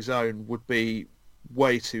Cup on his own would be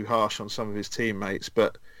way too harsh on some of his teammates.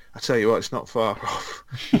 But I tell you what, it's not far off.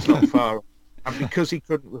 It's not far off. And because he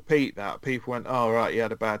couldn't repeat that, people went, "Oh, right, he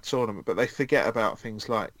had a bad tournament." But they forget about things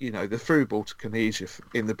like, the through ball to Canizia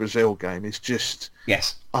in the Brazil game is just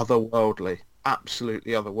otherworldly,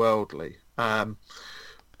 absolutely otherworldly.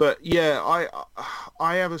 But yeah,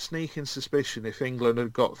 I have a sneaking suspicion if England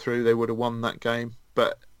had got through, they would have won that game.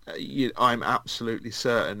 But I'm absolutely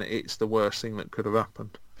certain it's the worst thing that could have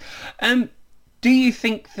happened. Do you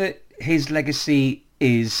think that his legacy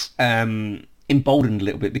is emboldened a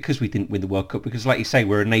little bit because we didn't win the World Cup? Because, like you say,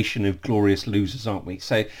 we're a nation of glorious losers, aren't we?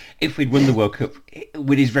 So if we'd won the World Cup,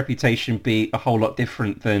 would his reputation be a whole lot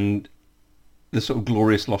different than the sort of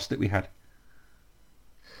glorious loss that we had?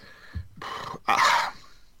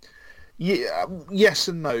 Yeah, yes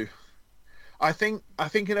and no. I think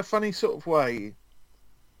in a funny sort of way,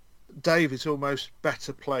 Dave is almost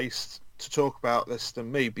better placed to talk about this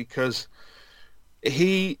than me, because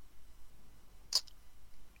his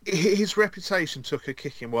reputation took a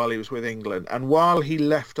kicking while he was with England, and while he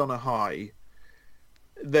left on a high,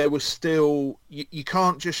 there was still, you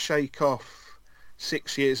can't just shake off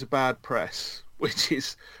 6 years of bad press, which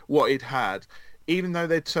is what he'd had. Even though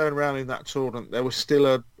they'd turned around in that tournament, there was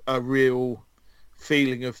still a real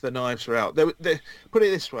feeling of the knives are out. Put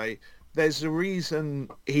it this way, there's a reason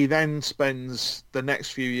he then spends the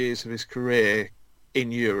next few years of his career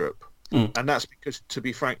in Europe. And that's because, to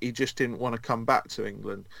be frank, he just didn't want to come back to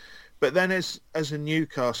England. But then as a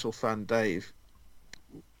Newcastle fan, Dave,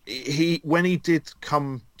 when he did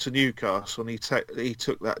come to Newcastle and he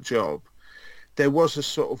took that job, there was a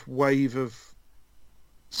sort of wave of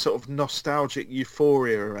sort of nostalgic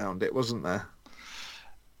euphoria around it, wasn't there?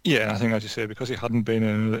 Yeah, I think, as you say, because he hadn't been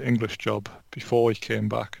in an English job before he came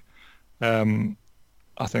back,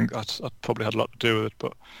 I think that probably had a lot to do with it.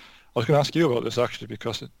 But I was going to ask you about this actually,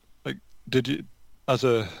 because did you, as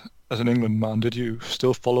an England man, did you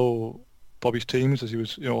still follow Bobby's teams as he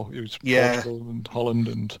was, he was Portugal and Holland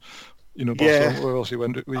and Barcelona? Where else he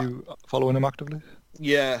went? Were you following him actively?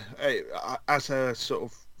 Yeah, as a sort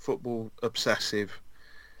of football obsessive,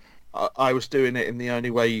 I was doing it in the only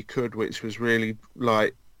way you could, which was really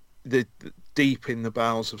like the deep in the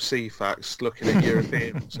bowels of CFAX, looking at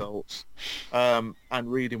European results, and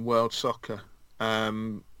reading World Soccer,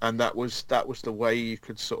 and that was the way you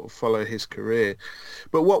could sort of follow his career.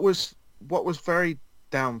 But what was very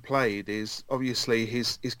downplayed is obviously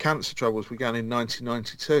his cancer troubles began in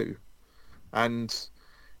 1992, and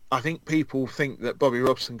I think people think that Bobby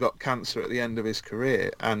Robson got cancer at the end of his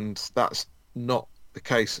career, and that's not the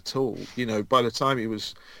case at all. By the time he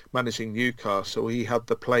was managing Newcastle, he had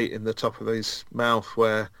the plate in the top of his mouth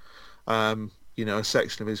where, a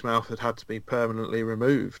section of his mouth had to be permanently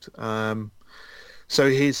removed. So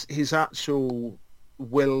his actual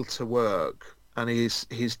will to work and his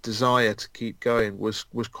desire to keep going was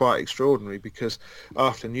quite extraordinary, because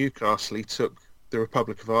after Newcastle, he took the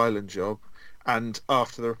Republic of Ireland job, and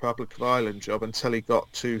after the Republic of Ireland job, until he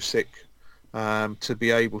got too sick to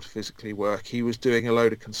be able to physically work, he was doing a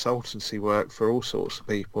load of consultancy work for all sorts of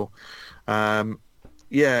people. I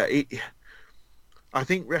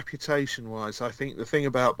think reputation-wise, I think the thing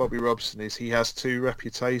about Bobby Robson is he has two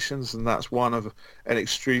reputations, and that's one of an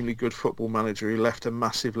extremely good football manager who left a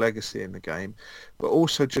massive legacy in the game, but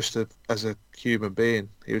also just as a human being.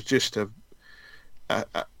 He was just an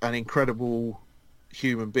incredible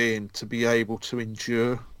human being to be able to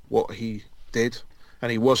endure what he did. And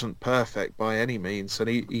he wasn't perfect by any means, and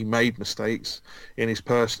he made mistakes in his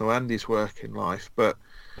personal and his working life, but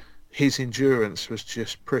his endurance was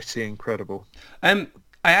just pretty incredible.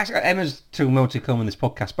 I asked Emma's too well to come on this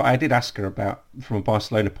podcast, but I did ask her about from a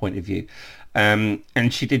Barcelona point of view, and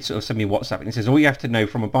she did sort of send me a WhatsApp, and it says all you have to know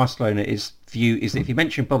from a Barcelona view is that if you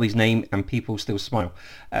mention Bobby's name and people still smile,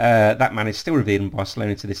 that man is still revered in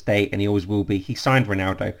Barcelona to this day, and he always will be. He signed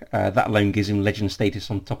Ronaldo. That alone gives him legend status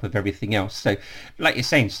on top of everything else. So, like you're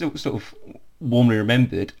saying, still sort of warmly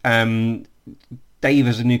remembered. Dave,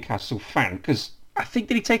 as a Newcastle fan, because I think,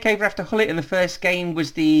 did he take over after Hullett, and the first game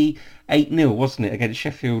was the 8-0, wasn't it, against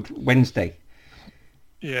Sheffield Wednesday?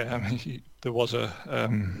 Yeah, I mean, there was a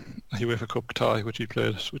UEFA Cup tie which he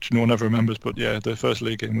played, which no one ever remembers. But yeah, the first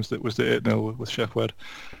league game was the 8-0 with Sheff Wed,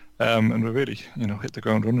 and we really hit the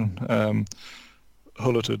ground running.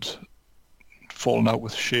 Hullett had fallen out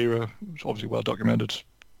with Shearer, which obviously well documented.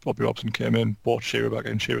 Bobby Robson came in, brought Shearer back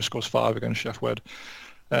in. Shearer scores 5 against Sheff Wed.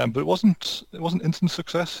 But it wasn't instant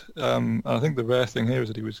success. And I think the rare thing here is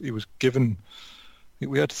that he was given.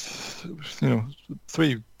 We had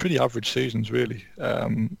 3 pretty average seasons really,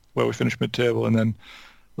 where we finished mid-table, and then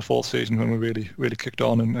the 4th season when we really kicked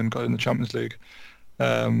on and got in the Champions League,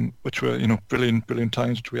 which were brilliant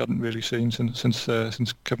times which we hadn't really seen since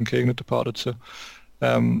Kevin Keegan had departed. So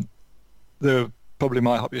they're probably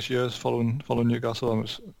my happiest years following Newcastle. I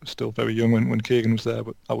was still very young when Keegan was there,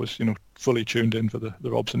 but I was fully tuned in for the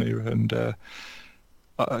Robson era, and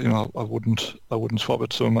I wouldn't swap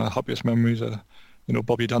it. Some of my happiest memories are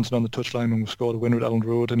Bobby dancing on the touchline when we scored a winner at Elland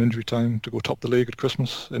Road in injury time to go top the league at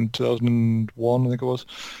Christmas in 2001, I think it was.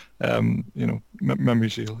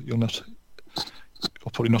 Memories you'll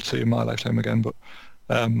probably not see in my lifetime again. But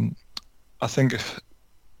I think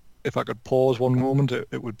if I could pause one moment,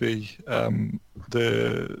 it would be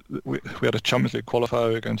we had a Champions League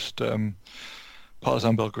qualifier against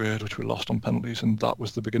Partizan Belgrade, which we lost on penalties, and that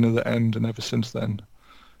was the beginning of the end. And ever since then,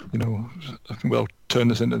 I can well turn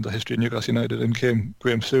this into the history of Newcastle United. In came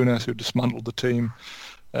Graham Souness, who dismantled the team,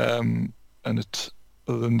 and it's,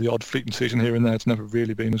 other than the odd fleeting season here and there, it's never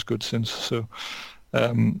really been as good since. So,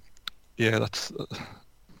 it's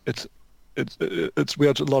we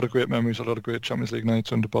had a lot of great memories, a lot of great Champions League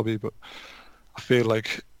nights under Bobby, but I feel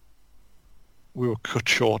like we were cut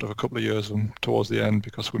short of a couple of years of them towards the end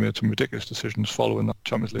because we made some ridiculous decisions following that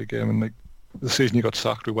Champions League game. And the season he got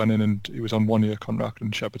sacked, we went in and he was on 1-year contract,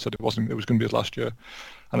 and Shepherd said it was going to be his last year.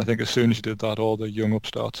 And I think as soon as he did that, all the young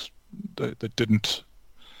upstarts they didn't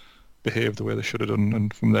behave the way they should have done,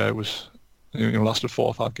 and from there it was lasted 4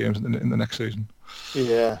 or 5 games in the next season.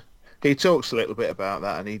 Yeah, he talks a little bit about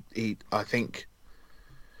that, and he I think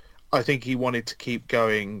he wanted to keep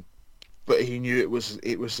going, but he knew it was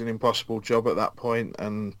an impossible job at that point,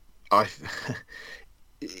 and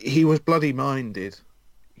he was bloody minded.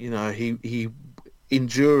 He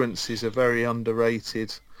endurance is a very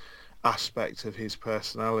underrated aspect of his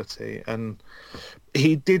personality. And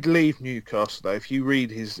he did leave Newcastle, though. If you read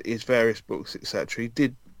his various books, etc., he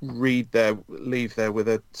did leave there with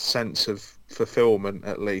a sense of fulfillment.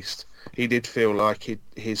 At least he did feel like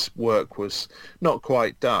his work was not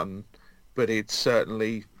quite done, but he'd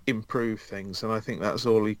certainly improved things, and I think that's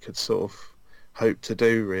all he could sort of hope to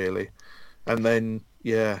do, really. And then,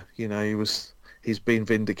 yeah, you know, he's been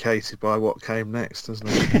vindicated by what came next, hasn't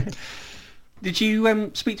he? Did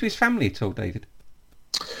you speak to his family at all, David?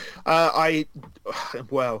 I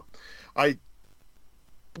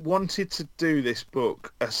wanted to do this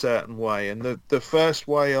book a certain way, and the first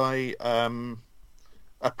way I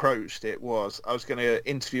approached it was I was going to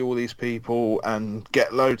interview all these people and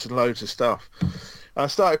get loads and loads of stuff. I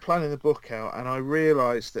started planning the book out, and I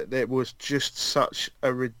realised that there was just such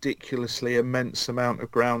a ridiculously immense amount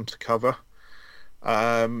of ground to cover.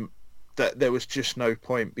 That there was just no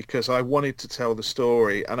point, because I wanted to tell the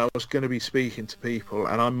story and I was going to be speaking to people,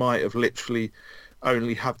 and I might have literally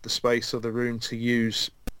only had the space of the room to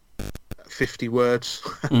use 50 words,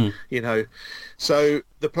 you know. So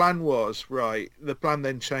the plan was, the plan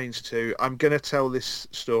then changed to, I'm going to tell this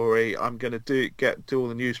story, I'm going to do all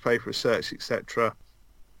the newspaper research, etc.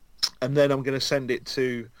 And then I'm going to send it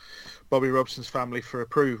to Bobby Robson's family for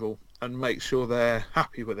approval and make sure they're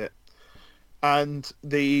happy with it. And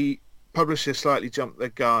the publisher slightly jumped their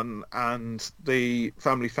gun, and the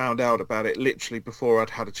family found out about it literally before I'd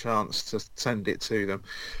had a chance to send it to them.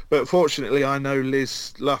 But fortunately, I know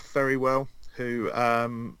Liz Luff very well, who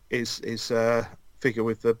is a figure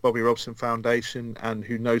with the Bobby Robson Foundation and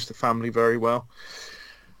who knows the family very well.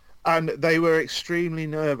 And they were extremely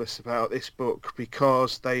nervous about this book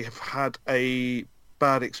because they have had a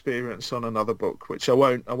bad experience on another book, which I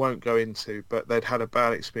won't go into, but they'd had a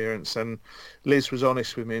bad experience, and Liz was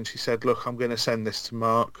honest with me, and she said, look, I'm going to send this to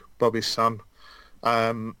Mark, Bobby's son.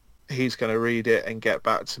 He's going to read it and get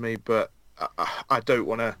back to me, but I don't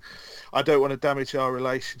want to damage our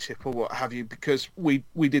relationship or what have you, because we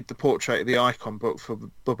did the Portrait of the Icon book for the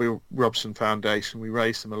Bobby Robson Foundation. We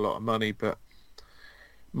raised them a lot of money, but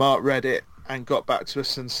Mark read it and got back to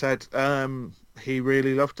us and said he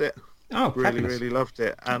really loved it. Oh, really loved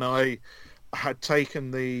it. And I had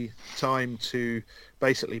taken the time to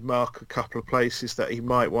basically mark a couple of places that he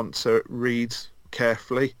might want to read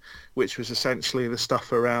carefully, which was essentially the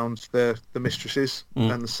stuff around the mistresses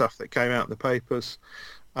and the stuff that came out in the papers.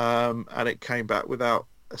 And it came back without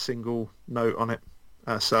a single note on it.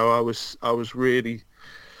 So I was really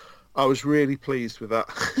pleased with that.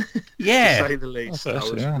 Yeah, to say the least. I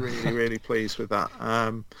was really pleased with that.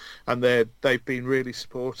 And they've been really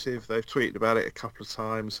supportive. They've tweeted about it a couple of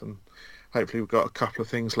times, and hopefully we've got a couple of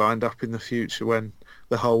things lined up in the future when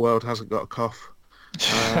the whole world hasn't got a cough.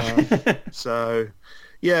 So,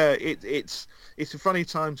 yeah, it's a funny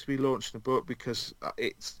time to be launching a book, because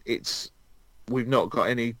we've not got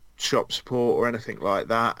any shop support or anything like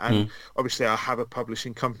that, and obviously I have a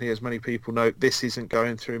publishing company. As many people know, this isn't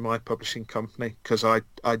going through my publishing company because I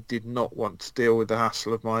did not want to deal with the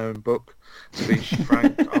hassle of my own book, to be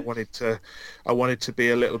frank. I wanted to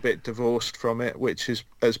be a little bit divorced from it, which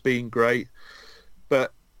has been great.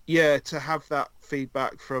 But yeah, to have that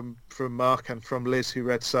feedback from Mark and from Liz, who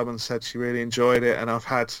read some and said she really enjoyed it, and I've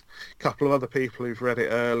had a couple of other people who've read it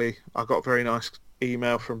early. I got a very nice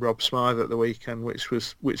email from Rob Smythe at the weekend, which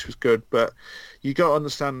was good. But you got to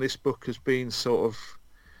understand, this book has been sort of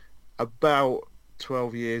about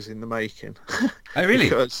 12 years in the making. Oh, really?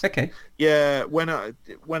 Because, okay. Yeah, when I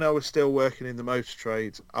was still working in the motor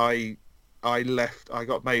trade, I left. I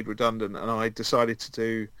got made redundant, and I decided to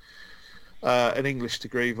do an English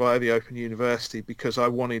degree via the Open University because I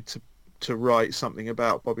wanted to write something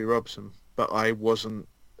about Bobby Robson, but I wasn't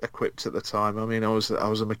equipped at the time. I mean, I was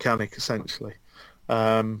a mechanic essentially.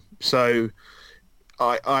 So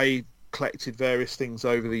I collected various things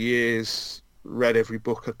over the years, read every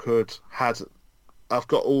book I could, I've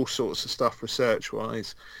got all sorts of stuff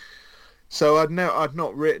research-wise. So I'd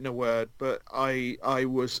not written a word, but I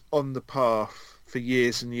was on the path for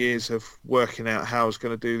years and years of working out how I was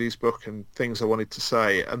going to do these books and things I wanted to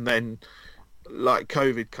say. And then, like,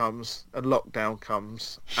 COVID comes and lockdown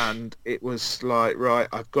comes, and it was like, right,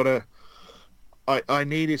 I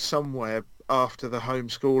needed somewhere after the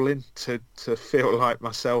homeschooling to feel like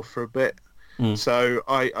myself for a bit. So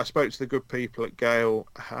I spoke to the good people at Gale,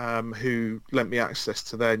 who lent me access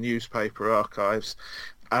to their newspaper archives,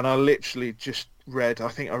 and I literally just read. I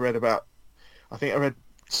read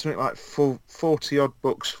something like 40 odd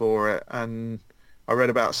books for it, and I read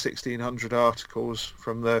about 1,600 articles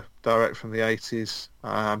from the 80s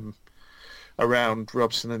around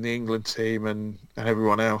Robson and the England team and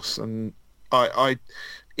everyone else, and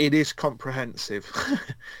it is comprehensive.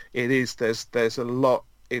 It is. There's a lot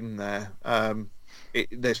in there.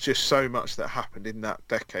 There's just so much that happened in that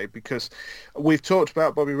decade, because we've talked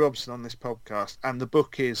about Bobby Robson on this podcast, and the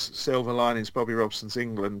book is Silver Linings, Bobby Robson's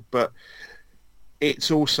England, but it's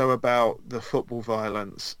also about the football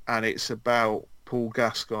violence, and it's about Paul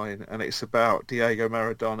Gascoigne, and it's about Diego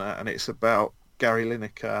Maradona, and it's about Gary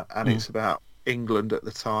Lineker, and it's about England at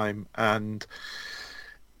the time, and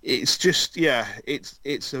it's just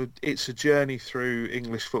it's a journey through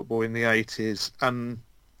English football in the 80s, and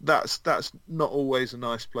that's not always a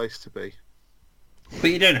nice place to be. But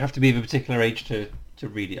you don't have to be of a particular age to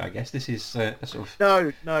read it, I guess. This is a sort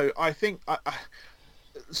of... No. I think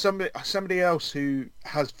somebody else who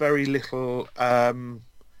has very little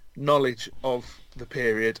knowledge of the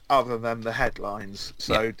period other than the headlines.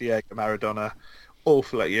 So Diego Maradona,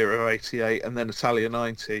 awful at Euro 88, and then Italia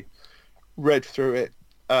 90, read through it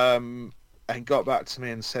and got back to me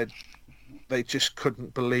and said they just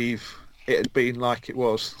couldn't believe it had been like it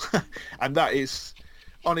was. And that is,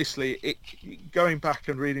 honestly, going back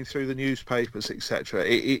and reading through the newspapers, etc.,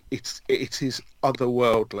 it is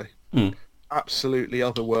otherworldly. Absolutely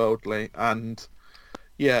otherworldly. And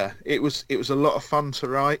yeah, it was a lot of fun to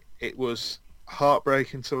write. It was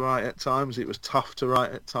heartbreaking to write at times. It was tough to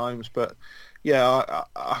write at times, but yeah,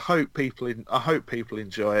 I hope people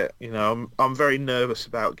enjoy it. You know, I'm very nervous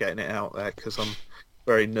about getting it out there because I'm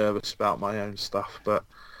very nervous about my own stuff. But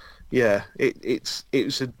yeah, it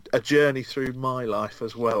was a journey through my life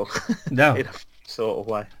as well. No, in a sort of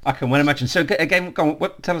way. I can well imagine. So again, go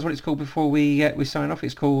on, tell us what it's called before we sign off.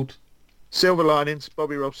 It's called Silver Linings,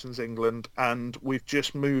 Bobby Robson's England, and we've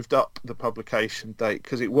just moved up the publication date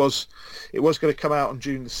because it was going to come out on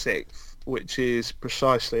June the 6th, which is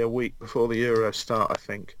precisely a week before the Euro start, I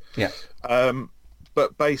think. Yeah.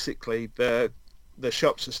 But basically, the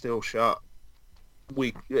shops are still shut.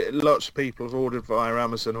 Lots of people have ordered via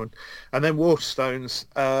Amazon, and then Waterstones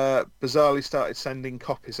bizarrely started sending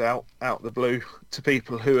copies out the blue to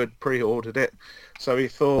people who had pre-ordered it. So he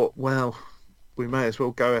thought, well, we may as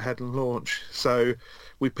well go ahead and launch. So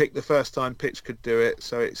we picked the first time Pitch could do it.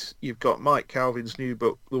 So you've got Mike Calvin's new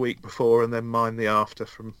book the week before, and then mine the after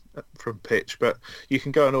from Pitch. But you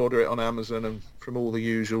can go and order it on Amazon and from all the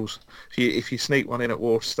usuals. If you sneak one in at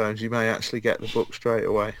Waterstones, you may actually get the book straight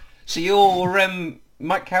away. So your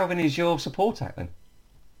Mike Calvin is your support act then?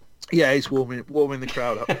 Yeah, he's warming the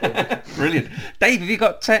crowd up for me. Brilliant. Dave, have you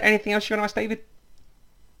got anything else you want to ask David?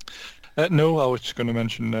 No, I was just going to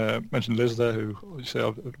mention Liz there, who you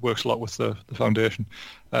say works a lot with the foundation.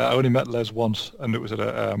 I only met Les once, and it was at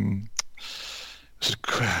it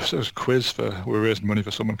was a quiz for, we were raising money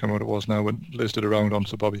for someone, come out it was now, when Liz did a round on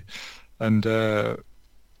Sir Bobby, and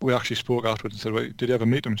we actually spoke afterwards and said, well, did you ever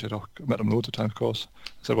meet him? She said, oh, I met him loads of times, of course. I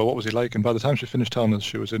said, well, what was he like? And by the time she finished telling us,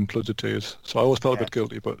 she was in floods of tears. So I always felt a bit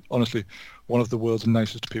guilty, but honestly, one of the world's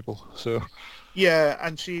nicest people. So yeah,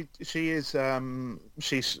 and she is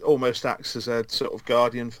she's almost acts as a sort of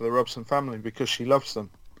guardian for the Robson family because she loves them.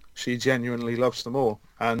 She genuinely loves them all,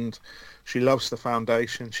 and she loves the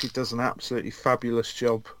foundation. She does an absolutely fabulous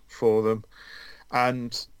job for them,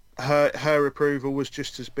 and her approval was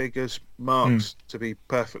just as big as Mark's, to be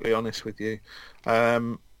perfectly honest with you.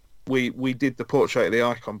 We did the Portrait of the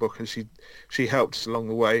Icon book, and she helped us along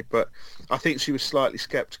the way, but I think she was slightly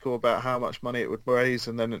sceptical about how much money it would raise,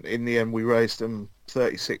 and then in the end we raised them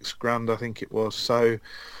 36 grand, I think it was. So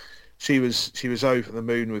she was over the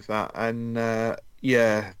moon with that, and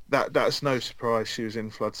that's no surprise. She was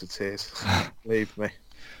in floods of tears, believe me.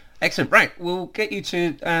 Excellent. Right, we'll get you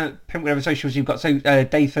to pimp whatever socials you've got. So,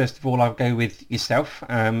 Dave, first of all, I'll go with yourself.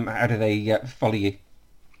 How do they follow you?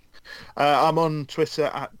 I'm on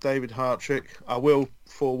Twitter at David Hartrick. I will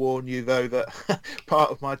forewarn you, though, that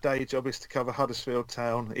part of my day job is to cover Huddersfield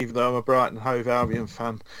Town, even though I'm a Brighton Hove Albion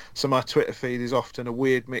fan. So my Twitter feed is often a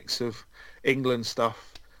weird mix of England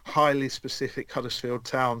stuff, highly specific Huddersfield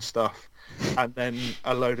Town stuff, and then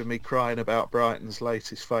a load of me crying about Brighton's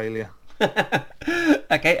latest failure.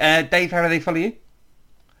 Okay, Dave, how do they follow you?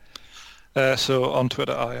 So on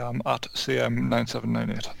Twitter I am at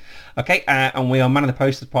CM9798. Okay, and we are Man of the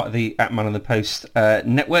Post as part of the at Man of the Post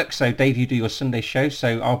network. So Dave, you do your Sunday show,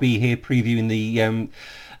 so I'll be here previewing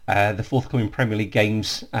the forthcoming Premier League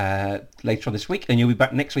games later on this week, and you'll be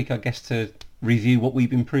back next week, I guess, to review what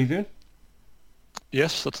we've been previewing.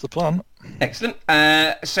 Yes, that's the plan. Excellent.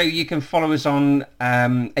 So you can follow us on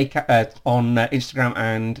Instagram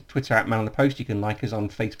and Twitter at Man on the Post. You can like us on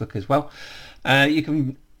Facebook as well. You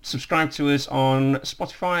can subscribe to us on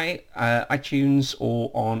Spotify, iTunes, or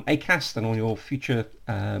on Acast, and all your future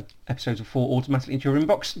episodes will fall automatically into your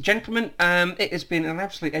inbox. Gentlemen, it has been an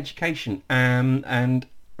absolute education, and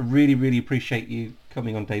I really, really appreciate you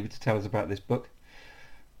coming on, David, to tell us about this book.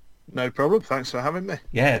 No problem. Thanks for having me.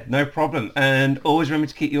 Yeah, no problem. And always remember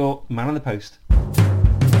to keep your man on the post.